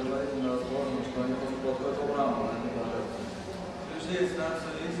такими благотворительно разборными, что они просто подходят в раму, а не пожертвования. Usually it's not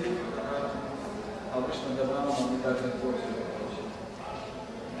so easy for the brother. Обычно для брахмана не так легко все это получить.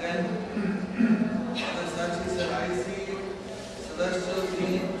 Then Mother Sachi said, I see celestial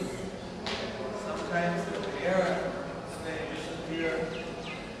beings sometimes in the air, they disappear.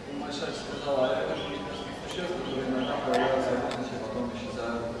 Мальчик сказала, я вижу небесных существ, которые иногда появляются в воздухе, потом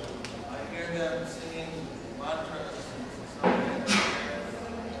исчезают.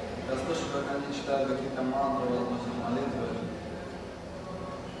 Я слышу, как они читают какие-то мантры, возносят молитвы.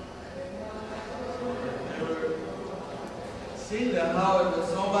 Seeing how it was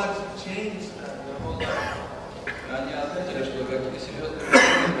so much changed their whole life. Они отметили, что какие серьезные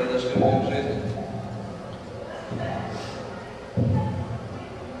изменения произошли в их жизни.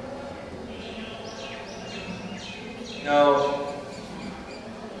 Now,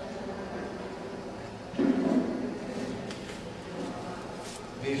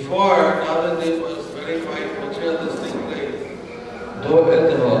 before, Navadip was very quite materialistic place. До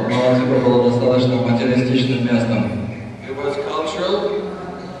этого Навадипа было достаточно материалистичным местом. It was cultural,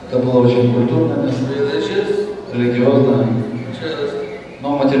 Это было очень культурное место, religious, религиозное, materialistic.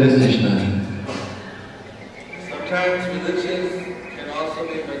 но материалистичное. Sometimes religious can also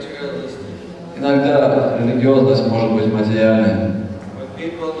be materialistic. Иногда религиозность может быть материальной. When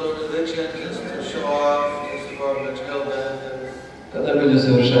people do religion just to show off, just for material benefits. Когда люди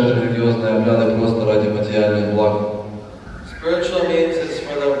совершают религиозные обряды просто ради материальных благ. Spiritual means is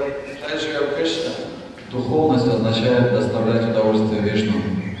for the pleasure of Krishna. Духовность означает доставлять удовольствие Вишну.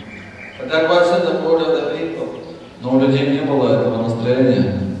 But that wasn't the mood of the people. Но у людей не было этого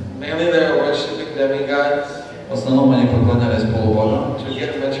настроения. Mainly they were worshipping demigods. В основном они поклонялись полубогам, To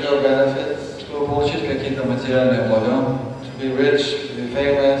get material benefits, чтобы получить какие-то материальные блага, to be rich, to be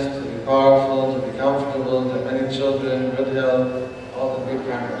famous, to be powerful, to be comfortable, to have many children, good health, all the good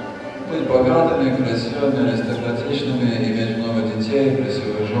karma. быть богатыми, красивыми, аристократичными, иметь много детей,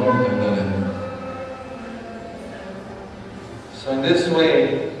 красивых жен и так далее. So in this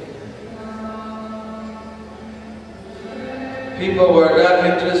way, people were not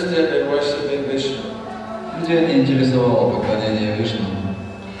interested in worshiping Vishnu. Людей не интересовало поклонение Вишну.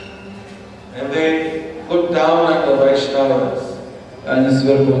 And they looked down on the Vaishnavas. Они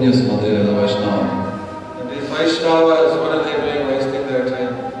сверху вниз смотрели на Вайшнавов. And these Vaishnavas, what are they doing, wasting their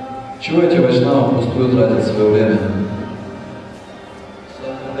time? Чего эти Вайшнавы впустую тратят свое время?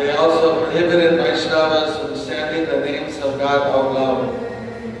 So they also prohibited Vaishnavas from chanting the names of God out loud.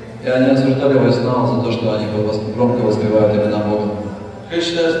 И они осуждали Вайшнавов за то, что они громко воспевают имена Бога.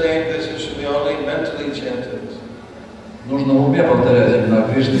 Krishna's name, this should be only mentally chanted. Нужно в уме повторять имена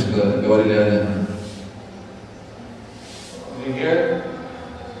Кришны, говорили они. You hear?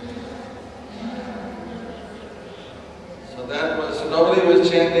 So that was, so nobody was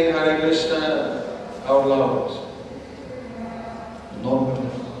chanting Hare Krishna out loud. Но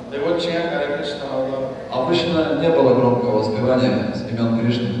They would chant Hare Krishna out loud. обычно не было громкого воспевания имен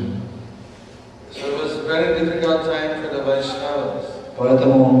Кришны. So it was a very difficult time for the Vaishnavas.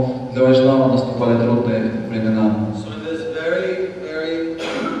 Поэтому для Вайшнавов наступали трудные времена. So in this very, very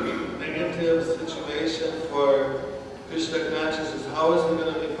negative situation for Krishna consciousness, how is it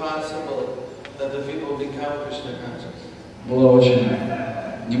going to be possible that the people become Krishna conscious? Была очень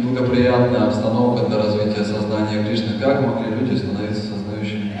неблагоприятная обстановка для развития сознания Кришны. Как могли люди становиться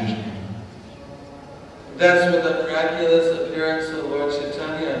сознающими Кришну? That's when the miraculous appearance of Lord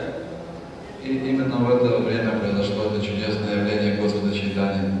Chaitanya. И именно в это время произошло это чудесное явление Господа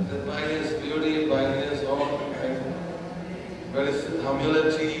Чайтаньи. That by his beauty, by his own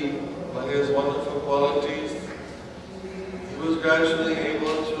humility, by his wonderful qualities, he was gradually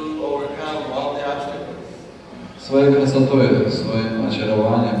able to overcome all the obstacles. Своей красотой, своим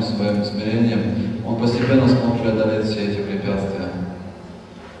очарованием, своим смирением он постепенно смог преодолеть все эти препятствия.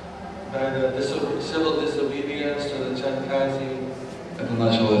 By the civil disobedience to the Chandkazi, Это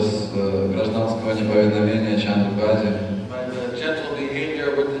началось с гражданского неповиновения Чандукази, by the gentle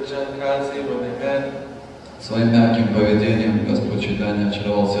behavior with the Chandkazi when they met, своим мягким поведением Господь Чайтанья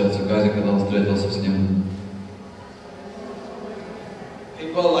очаровал сердце Гази, когда он встретился с ним.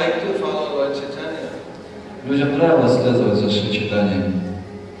 people like to follow Lord Chaitanya. Людям нравилось следовать за Шри Чайтаньей.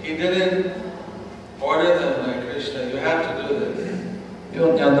 He didn't order them like Krishna, you have to do this. И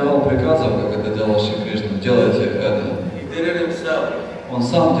он не отдавал приказов, как это делал Шри Кришна. Делайте это. He did it himself. Он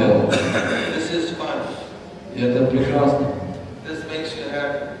сам делал. This is fun. И это прекрасно. This makes you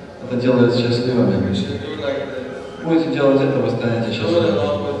happy. Это делает You счастливыми. should do like this. Будете делать это, вы станете Do it счастливыми.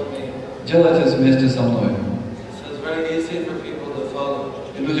 along with me. Делайте это вместе со мной. So it's very easy for people to follow.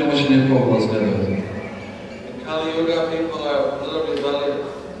 И людям очень легко было следовать. In Kali Yuga, people are a little rebellious.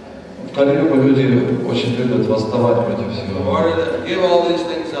 В Кали-югу люди очень любят восставать против You всего. order them, give all these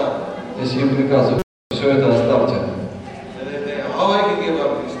things up. Если им приказывают, все это оставьте, And they think, how I can give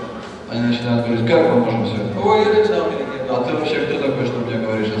up these things? они начинают говорить, как мы можем все это? Who are you to tell me to give А up? ты вообще кто такой, что мне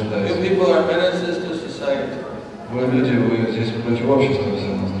говоришь You оставить? people are menaces to society. Вы люди, вы здесь против общества все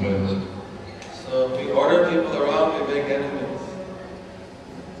настроены. you order people around, we make enemies.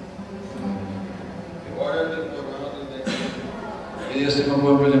 И если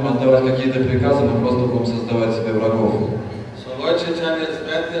мы будем отдавать какие-то приказы, мы просто будем создавать себе врагов. So Lord Chaitanya's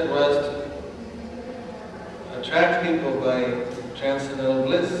method was to attract people by transcendental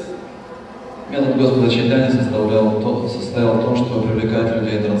bliss. Метод Господа Чайтаньи состоял в том, чтобы привлекать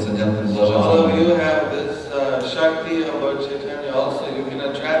людей трансцендентным All of блаженством. you have this Shakti of Lord Chaitanya also. You can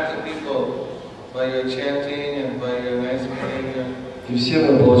attract the people by your chanting and by your nice behavior. И все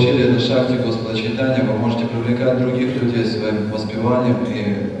вы получили это шакти Господа Чайтаньи, вы можете привлекать других людей своим воспеванием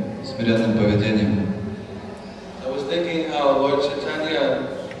и смиренным поведением. I was thinking how Lord Chaitanya,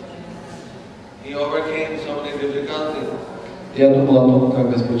 he overcame so many difficulties. Я думал о том, как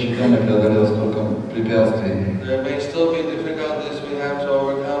Господь Чайтанья преодолел столько препятствий. There may still be difficulties we have to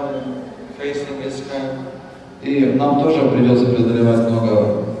overcome in facing ISKCON. И нам тоже придется преодолевать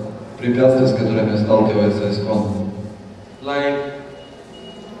много препятствий, с которыми сталкивается ИСККОН. Like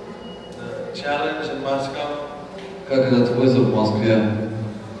the challenge in Moscow. Как этот вызов в Москве.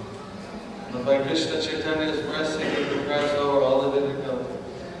 But by Krishna Chaitanya's mercy, we can cross over all the difficulties.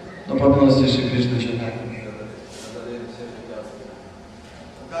 Но по милости Шри Кришны Чайтаньи.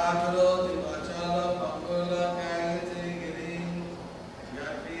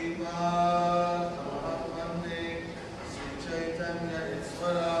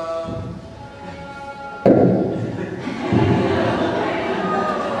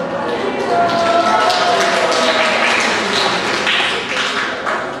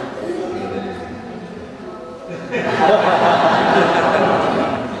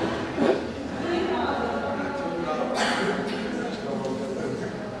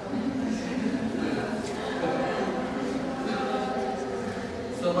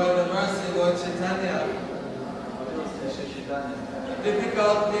 So by the mercy of Lord Chaitanya,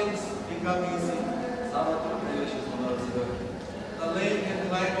 difficult things become easy. The lame can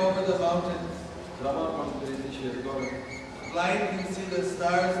climb over the mountains. The blind can see the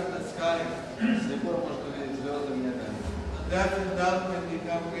stars in the sky. The deaf and dumb can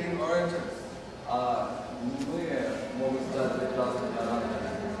become great orators. All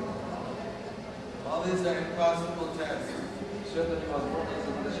these are impossible tasks.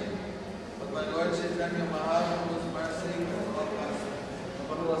 But by Lord Chaitanya Mahaprabhu's mercy, it's all possible.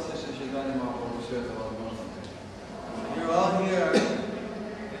 You're all here in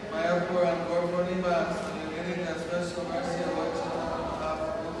Mayapur on Pūrṇimā, so you're getting the special mercy of Lord Chaitanya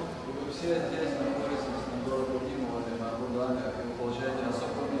Mahaprabhu.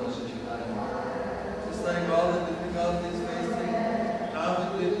 Just like all the difficulties facing common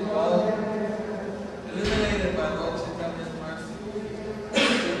people, all eliminated by Lord Chaitanya's mercy.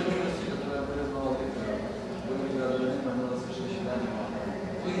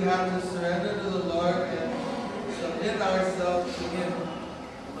 We have to surrender to the Lord and submit ourselves to Him.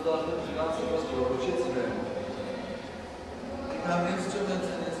 Become instruments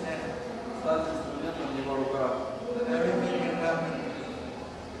in His hand. That everything can happen.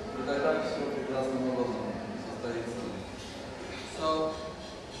 So,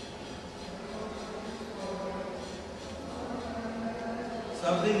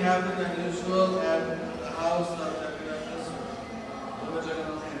 something happened unusual at the house of JPS.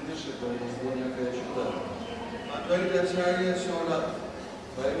 Advaita Acharya showed up.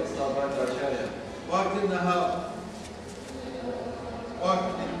 Walked in the house.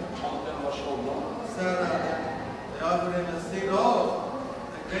 Walked in. Sat down. They offered him a seat. Oh,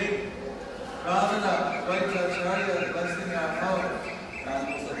 the great Brahmana, Advaita Acharya, is blessing our house.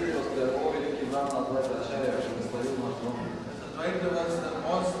 Advaita was the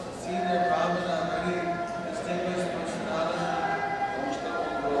most senior Brahmana, very distinguished personality.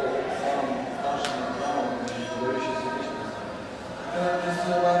 This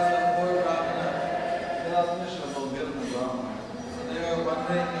was a poor Brahmana. So they were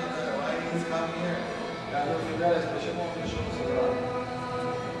wondering why he's come here.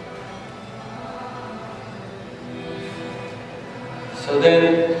 So then,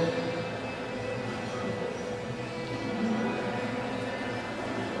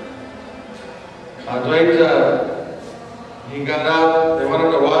 Advaita, he got up, they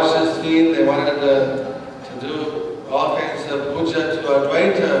wanted to wash his feet, they wanted to do all kinds of puja to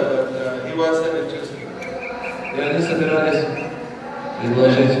Advaita, but he wasn't interested. И они собирались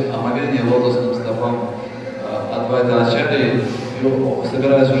предложить омовение лотосным стопам Адвайта Ачарьи, и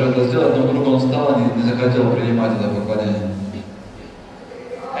собирались уже это сделать, но вдруг он встал и не захотел принимать это поклонение.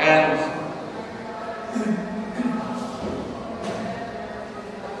 And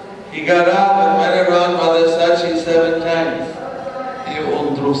he got up and went around Mother Sachi 7 times. И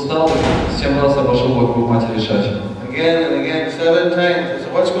он вдруг встал и 7 раз обошел вокруг матери Шачи. Again and again, 7 times. He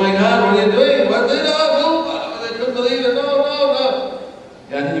said, "What's going on? What are you doing? What did I do?" They couldn't believe it. No, no, no.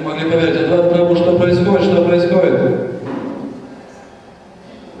 И они не могли поверить, Адвайта Прабху, что происходит, что происходит?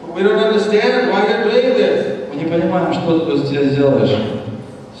 We don't understand why you're doing this. Мы не понимаем, что ты здесь делаешь.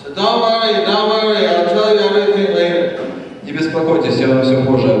 So don't worry, I'll tell you everything later. Не беспокойтесь, я вам все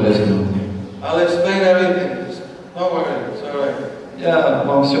позже объясню. I'll explain everything. Just don't worry, it's all right. Я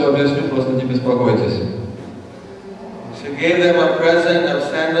вам все объясню, просто не беспокойтесь. So he gave them a present of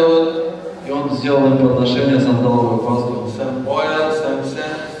sandalwood. И он сделал им подношение сандаловую пасту. Some oil, some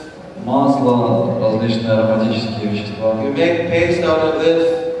scents. Масло, различные ароматические вещества. You make paste out of this.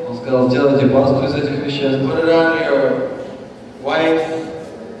 Он сказал, сделайте пасту из этих веществ. Put it on your wife's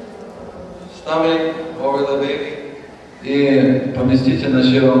stomach over the baby. И поместите на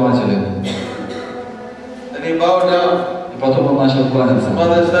чрево матери. Then he bowed down. И потом он начал кланяться.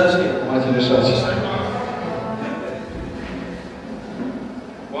 Mother Sachi. Матери Шачи.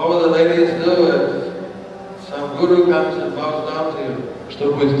 What will the ladies do if some guru comes and bows down to you?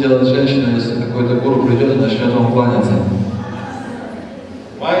 Что будет делать женщина, если какой-то гуру придет и начнет вам кланяться?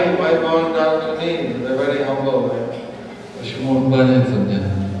 Why bowing down to me? They're very humble. Right? Почему он кланяется мне?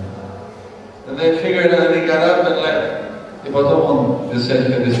 And they figured out, he got up and left. И потом он без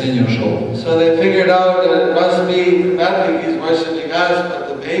всяких объяснений ушел. So they figured out that it must be not that he's worshiping us, but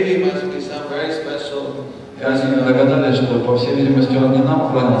the baby must be some very special. И они догадались, что, по всей видимости, он не нам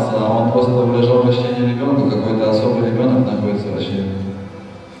кланялся, а он просто выражал почтение ребенку, какой-то особый ребенок находится вообще.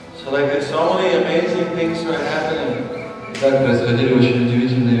 So like there's so many amazing things were happening. И так происходили очень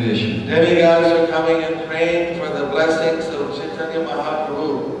удивительные вещи. Demigods were coming and praying for the blessings of Chaitanya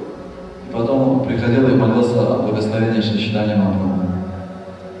Mahaprabhu. И потом он приходил и молился о благословении Шри Чайтаньи Махапрабху.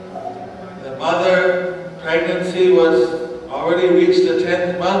 The mother pregnancy was already reached the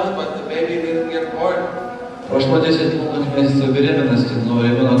 10th month, but the baby didn't get born. Прошло 10 лунных месяцев беременности, но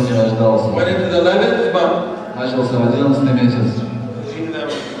ребенок не рождался. Went into the 11th month. Начался 11-й месяц.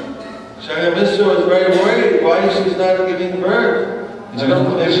 Shagamishra was very worried why she's not giving birth. I don't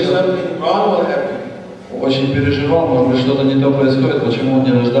know, maybe something wrong will happen. Очень переживал, может быть, что-то не то происходит, почему он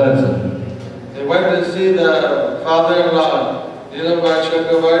не рождается. They went to see the father-in-law, Nilambar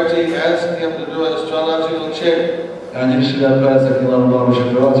Chakravarti, asking him to do an astrological check. И они решили отправиться к Ниламбару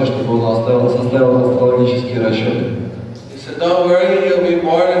Чакраварти, чтобы он составил астрологические расчеты. He said, don't worry, he'll be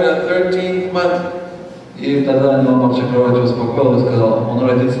born in the 13th month. И тогда Ниламбар Чакраварти успокоил и сказал, он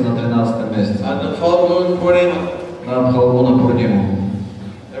родится на 13-м месяце. On the Pūrṇimā. На Пхалгуна Пурниму.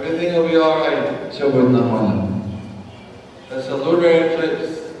 Everything will be all right. Все будет нормально. That's a lunar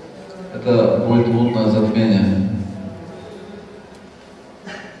eclipse. Это будет лунное затмение.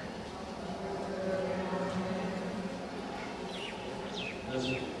 It's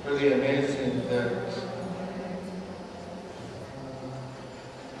pretty amazing that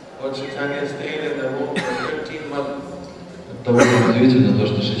Lord Chaitanya stayed in the womb for 13 months. Это очень удивительно, то,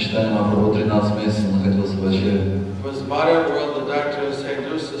 что Шри Чайтанья Махапрабху 13 месяцев находился в очреве. В modern world, the doctors say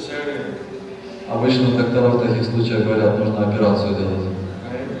do cesarean. Обычно доктора в таких случаях говорят, нужно операцию делать.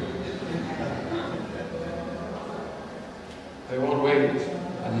 Right? They won't wait.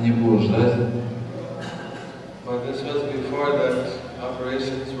 Они не будут ждать. But this was before that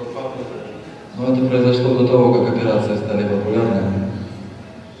operations were popular. Но это произошло до того, как операции стали популярными.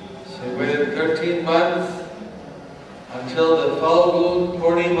 So he waited 13 months until the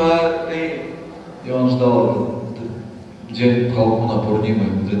Pūrṇimā day. И он ждал день Пхалгуна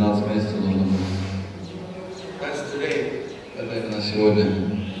Пурнимы, 13 месяцев нужно было. That's today. Это именно сегодня.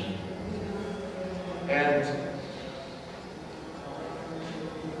 And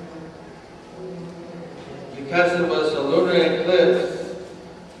because it was a lunar eclipse,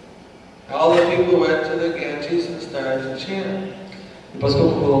 all the people went to the Ganges and started to chant. И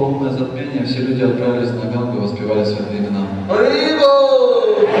поскольку было лунное затмение, все люди отправились на Гангу и воспевали святые имена.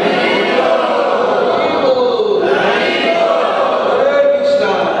 Haribol! Haribol! Hare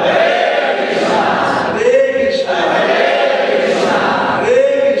Krishna! Hare Krishna!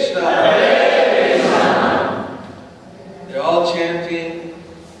 Hare Krishna! They're all chanting,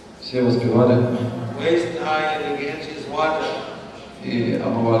 Все воспевали waist high in the Ganges water. и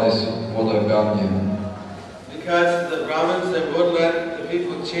омывались в водах Ганги. Because the Brahmins, they would let the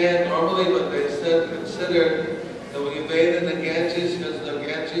people chant normally, but they said, consider that when you bathe in the Ganges, because the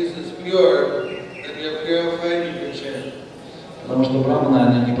Ganges is pure, then you're purified, you can chant. Потому что браманы,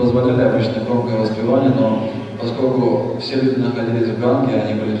 они не позволяли обычно громкое воспевание, но поскольку все люди находились в Ганге,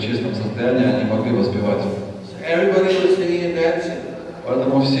 они были в чистом состоянии, они могли воспевать. So everybody was singing and dancing.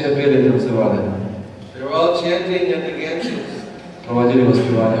 Поэтому все пели и танцевали. They were all chanting in the Ganges. проводили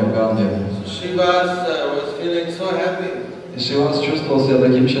воспевание в Ганге. So Srivas was feeling so happy. И Шривас чувствовал себя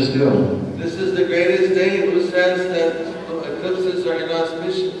таким счастливым. This is the greatest day. Who says that eclipses are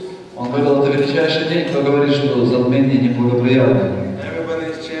inauspicious? Он говорил, это величайший день, кто говорит, что затмение неблагоприятно.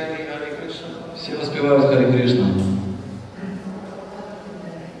 Everybody is chanting Hare Krishna. Все воспевают Харе Кришна.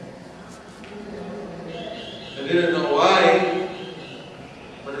 They didn't know why,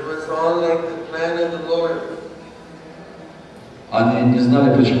 but it was all like the plan of the Lord. Они не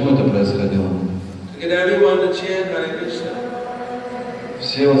знали, почему это происходило. To get everyone to chant Hare Krishna.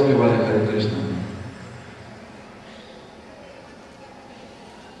 Все воспевали Харе Кришна.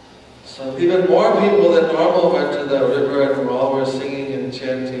 So even more people than normal went to the river and all were singing and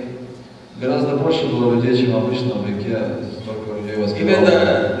chanting. Гораздо больше было людей, чем обычно в реке, столько людей Even воспевало.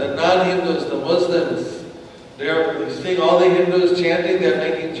 the non-Hindus, the Muslims, they're seeing all the Hindus chanting, they're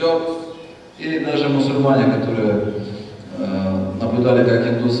making jokes. И даже мусульмане, которые наблюдали, как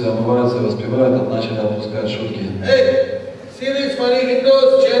индусы омываются и воспевают, начали отпускать шутки. Hey, see these funny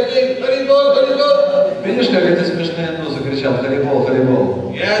Hindus chanting Hari Bol, Hari Bol. Видишь, как эти смешные индусы кричат «Харибол,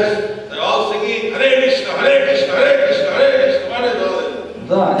 Харибол». Yes, they're all singing Hare Krishna, Hare Krishna, Hare Krishna, Hare Krishna. What is all this?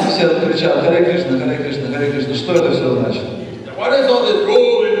 Да, они все кричат «Харе Кришна, Харе Кришна, Харе Кришна». Что это все значит? What is all this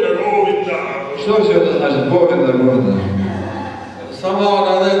Govinda, Govinda? Что все это значит? Говинда, Говинда. Somehow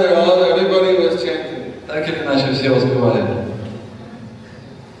or another, everybody was chanting. Так или иначе все воспевали.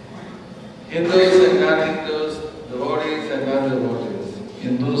 Hindus and non-Hindus, devotees and non-devotees.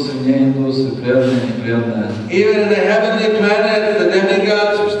 Индусы, не индусы, преданные, непреданные. Even in the heavenly planets, the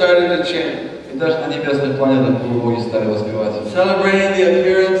demigods have started to chant. И даже на небесных планетах полубоги стали воспевать. Celebrating the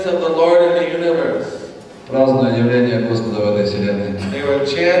appearance of the Lord in the universe. Празднуя явление Господа в этой вселенной. They were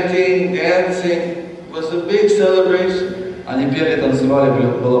chanting, dancing. It was a big celebration. Они пели, танцевали,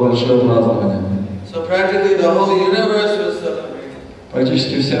 было большое празднование. So practically the whole universe was celebrating.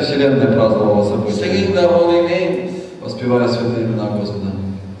 Практически вся вселенная праздновала события. Singing the holy names. Воспевая святые имена Господа.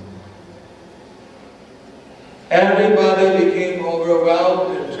 Everybody became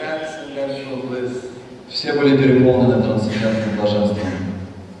overwhelmed in transcendental bliss. Все были переполнены трансцендентным блаженством.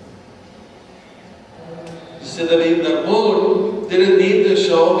 So the moon didn't need the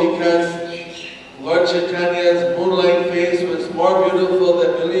show because Lord Chaitanya's moonlight face was more beautiful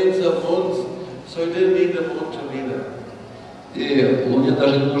than millions of moons, so he didn't need the moon to be there. И Луне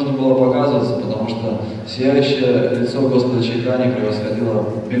даже не нужно было показываться, потому что сияющее лицо Господа Чайтаньи превосходило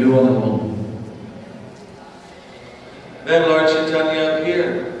миллионы лун. Then Lord Chaitanya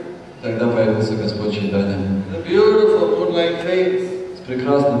appeared. Тогда появился Господь Чайтанья. The beautiful moonlight face. С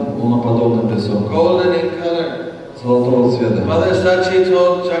прекрасным луноподобным лицом. Golden in color. Золотого цвета. Mother Sachi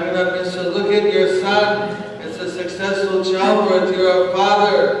told Jagannath Mishra, look at your son. It's a successful childbirth. You're a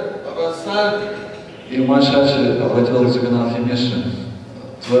father of a son. И мать Шачи обратилась к Джаганнатхе Мишре.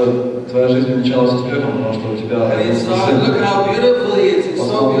 Твоя жизнь увенчалась успехом, потому что у тебя родился сын.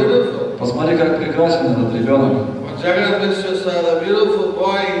 Посмотри, как прекрасен этот ребенок. Jagannath Mishra saw the beautiful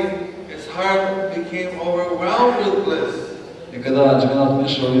boy, his heart became overwhelmed with bliss. И когда Джаганнат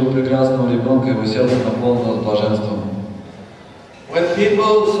Мишра увидел прекрасного ребенка, его сердце наполнилось блаженством. When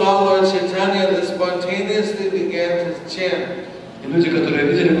people saw Lord Chaitanya, they spontaneously began to chant. И люди, которые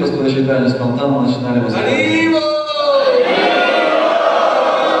видели Господа Чайтанью, спонтанно начинали воспевать.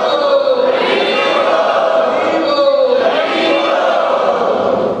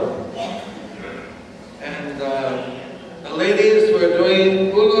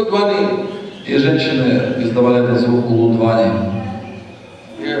 И женщины издавали этот звук улудвани.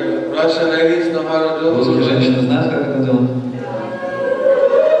 Русские женщины знают, как это делать?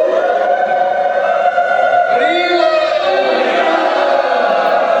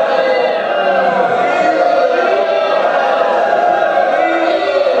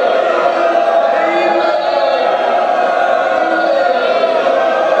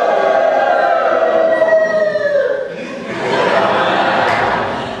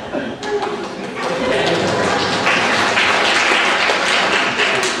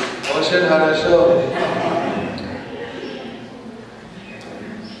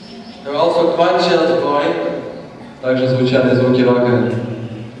 Также звучали звуки рога.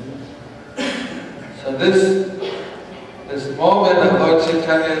 So this moment of Lord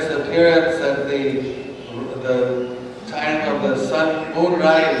Chaitanya's appearance at the time of the sun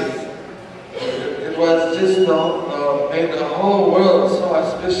moonrise, it was just made the whole world so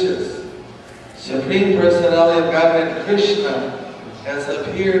auspicious. Supreme Personality of Godhead Krishna has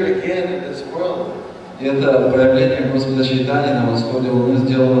appeared again in this world. И это проявление Господа Чайтаньи на восходе Луны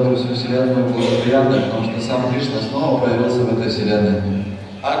сделало эту всю вселенную благоприятной, потому что сам Кришна снова появился в этой вселенной.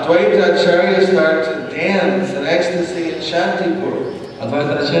 Advaita Acharya started to dance in ecstasy Shantipur.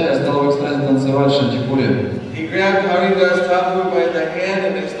 Адвайтачарья стал в экстазе танцевать в Шантипуре. He grabbed Haridas Thakur by the hand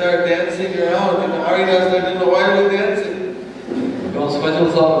and they started dancing around. And Haridas didn't know why they were dancing. И он схватил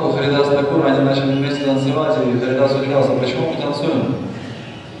за руку Харидас Такура, они начали вместе танцевать, и Харидас удивился, почему мы танцуем?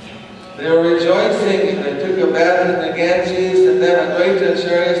 They were rejoicing and they took a bath in the Ganges, and then Advaita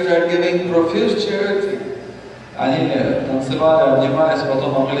Acharya started giving profuse charity. Они танцевали, обнимались,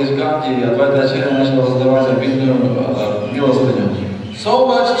 потом омылись в Ганге, и Адвайтачарья начал раздавать обильную милостыню. So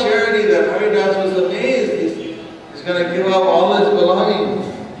much charity that Haridas was amazed. He's going to give up all his belongings.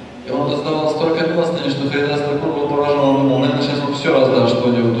 И он раздавал столько милостыни, что Харидас Такур был поражен, он думал, наверное, сейчас он все раздаст, что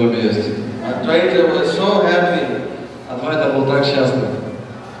у него в доме есть. Advaita was so happy. Адвайта был так счастлив.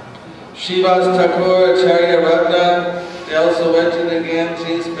 Shivas Thakur, Acharya Ratna, they also went to the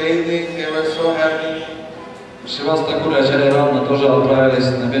Ganges bathing. They were so happy. Шивас Такур и Ачарья Ратна тоже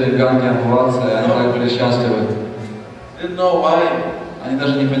отправились на берег Ганги омываться, и они так были счастливы. Didn't know why. Они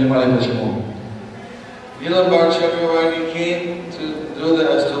даже не понимали, почему. Nilambar Chakravarti came to do the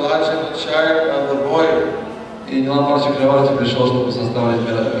astrological chart of the boy. И Ниламбар Чакраварти пришел, чтобы составить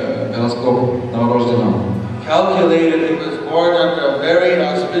гороскоп новорожденного. Calculated he was born under a very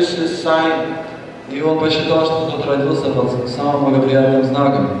auspicious sign. И он посчитал, что тот родился под самым благоприятным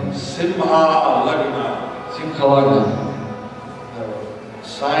знаком. Simha Lagna. Симха-лагна. The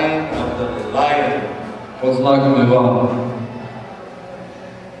sign of the lion. Под знаком льва.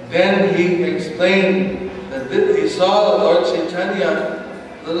 Then he explained that he saw Lord Chaitanya,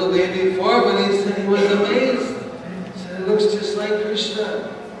 little baby form, and he said he was amazed. He said it looks just like Krishna.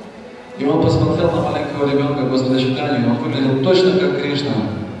 И он посмотрел на маленького ребенка Господа Чайтанью, и он выглядел точно как Кришна.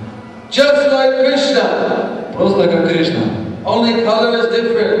 Just like Krishna. Просто как Кришна. Only color is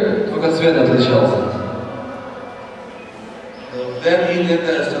different. Только цвет отличался. Then he did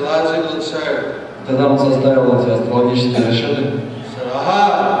the astrological chart. Тогда он составил эти астрологические расчеты. Said,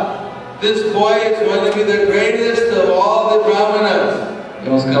 aha, this boy is going to be the greatest of all the Brahmanas. И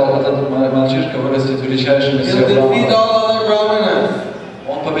он сказал, этот мальчишка вырастет величайшим из He'll всех defeat браманов. all other Brahmanas.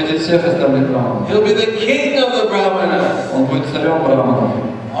 Он победит всех остальных браманов. He'll be the king of the Brahmanas. Он будет царем браманов.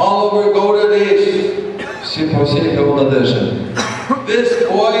 All over Gaura Desh. По всей Гауда-Деше. This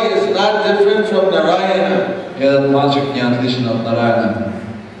boy is not different from Narayana. И этот мальчик не отличен от Нараяна.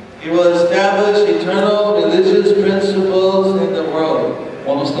 He will establish eternal religious principles in the world.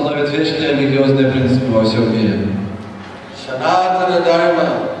 Он установит вечные религиозные принципы во всем мире. Sanatana Dharma.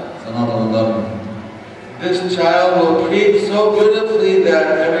 Санатана Дharma. This child will preach so beautifully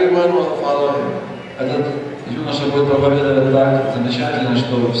that everyone will follow him. Этот юноша будет проповедовать так замечательно,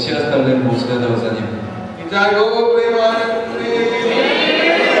 что все остальные будут следовать за ним.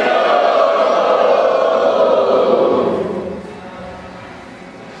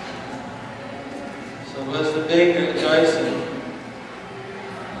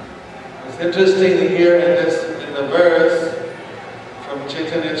 It's interesting to hear in the verse from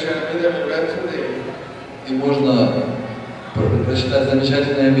Chaitanya Charitamrita that we read today. И можно прочитать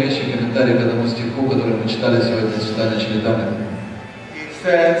замечательные вещи, комментарии к этому стиху, который мы читали сегодня, читали Чаритамриты. He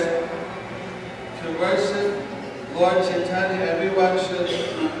says, to worship Lord Chaitanya, everyone should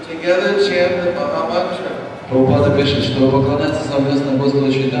together chant the Mahamantra. Прабхупада пишет, что поклоняться совместно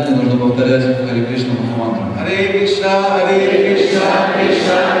Господу Чайтанье нужно повторять Харе Кришна Махамантру. Харе Кришна, Кришна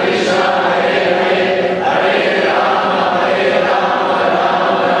Кришна, Харе Харе, Харе Рама, Рама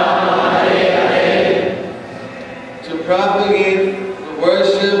Рама, Харе Харе. To propagate the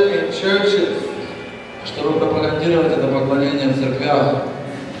worship in churches. Чтобы пропагандировать это поклонение в церквях,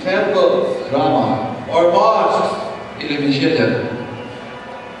 temples, храмах, or mosques, или мечетях,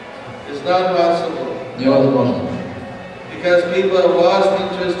 is not possible. Невозможно. Because people have lost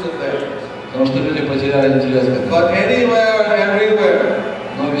interest in that. Потому что люди потеряли интерес к этому. But anywhere and everywhere,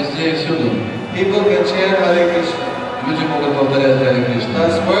 но везде и всюду people can chant Hare Krishna. Люди могут повторять Харе Кришна.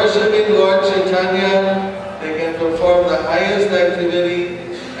 Thus, worshiping Lord Chaitanya, they can perform the highest activity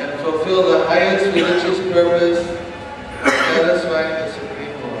and fulfill the highest religious purpose, satisfying the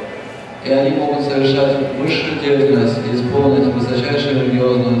Supreme Lord. И они могут совершать высшую деятельность и исполнить высочайшую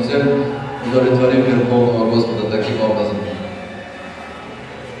религиозную цель, удовлетворив Верховного Господа таким образом.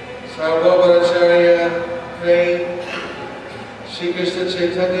 Sarvabharacharya prayed, Shri Krishna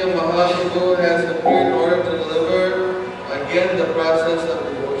Chaitanya Mahaprabhu has appeared in order to deliver again the process of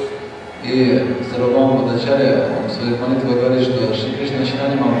devotion. И Сарвабхаумадачарья, он в своих молитвах говорит, что Шри Кришна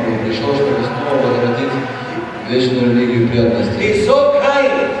Чайтанья Махапрабху пришел, чтобы снова возродить вечную религию преданности. He's so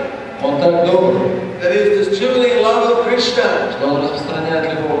kind. Он так добр, that is distributing love of Krishna. Что он распространяет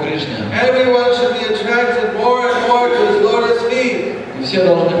любовь к Кришне. Everyone should be attracted more and more to his lotus feet. И все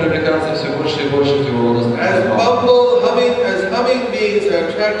должны привлекаться все больше и больше к его лотосным As humming bees are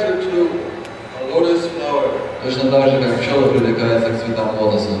attracted to a lotus flower. Точно так же, как пчелы привлекаются к цветам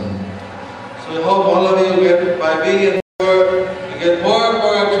лотоса. So we hope all of you get, by being in Pūrṇimā, you get more and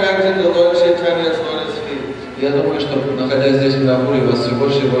more attracted to Lord Chaitanya's lotus feet. Я думаю, что, находясь здесь в Гауре, вас все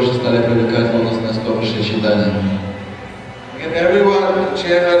больше и больше стали привлекать лотосные стопы Шри Чайтаньи. Get everyone to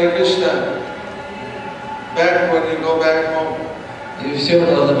chant Hare Krishna back when you go back home. И все мы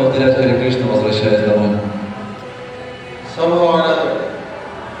должны повторять Харе Кришну, возвращаясь домой. Somehow or another.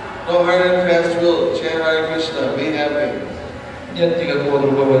 No hard and fast rule. Chant Hare Krishna. Be happy. Нет никакого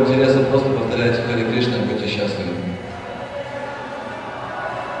другого интереса, просто повторяйте Харе Кришну и будьте счастливы.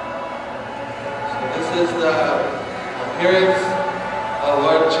 So this is the appearance of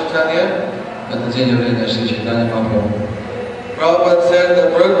Lord Chaitanya. Это день явления Шри Чайтаньи Махапрабху. Prabhupada said the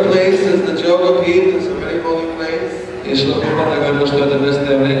birthplace is the Yoga-Peeth. It's a very holy place. И Шрила Прабхупада говорил, что это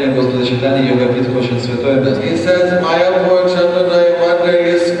место явления Господа Чайтаньи, Йога-Пит, очень святое место. He says Mayapur Chandrodaya Mandir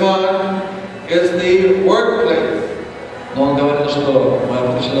ISKCON is the workplace. Но он говорил, что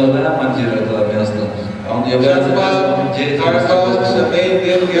Mayapur Chandrodaya Mandir это место, а он является местом деятельности Господа.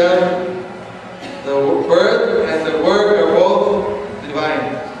 The birth and the work are both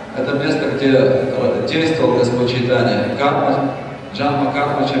divine. Это место, где действовал Господь Чайтанья. Карма, Джанма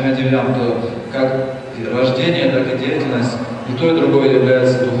Карма Чамядивьям, то как рождение, так и деятельность, и то, и другое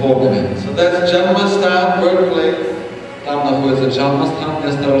являются духовными. So that's Janmastan, birthplace. Там находится Джанмастан,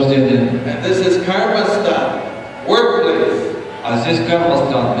 место рождения. And this is Karmastan, workplace. А здесь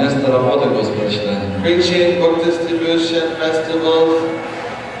Кармастан, место работы Господа Чайтаньи. Preaching, book distribution, festivals.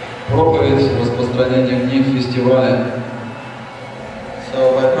 Проповедь, распространение книг, фестивали. So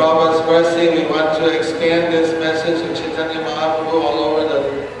by Prabhupada's mercy, we want to expand this message of Chaitanya Mahaprabhu all over the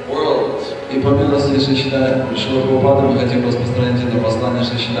world. И по милости Шри Шрила Прабхупады мы хотим распространить это послание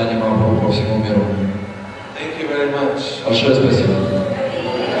Шри Чайтаньи Махапрабху по всему миру. Thank you very much. Большое спасибо.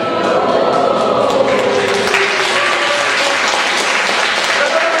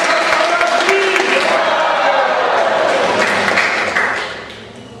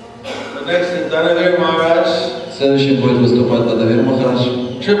 The next is Dhanavir Maharaj. Следующим будет выступать Дадавир Махарадж.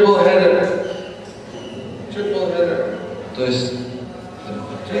 Triple header. Triple header. То есть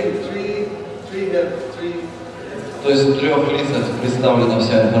three в трех лицах представлена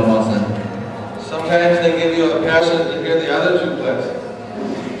вся информация. Sometimes they give you a passion to hear the other two classes.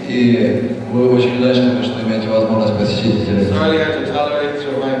 И вы очень удачливы, что имеете возможность посетить эти лекции. Sorry, I have to tolerate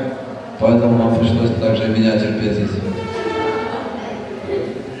your mind. Поэтому нам пришлось также и меня терпеть здесь.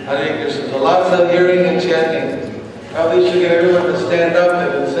 Hare Krishna. So lots of hearing and chanting. Probably should get everyone to stand up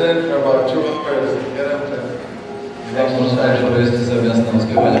and sit in for about 2 hours. Get up to. Вам нужно также провести совместное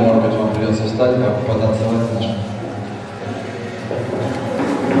воспевание. Может быть, вам придется встать, потанцевать немножко.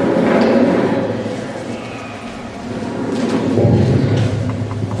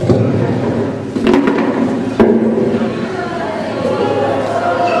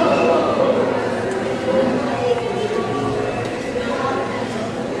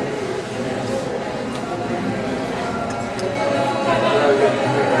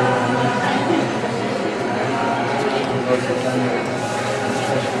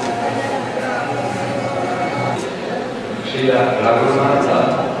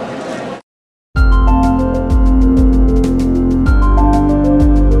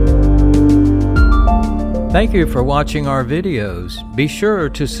 Thank you for watching our videos. Be sure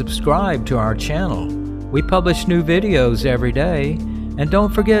to subscribe to our channel. We publish new videos every day, and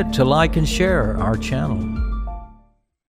don't forget to like and share our channel.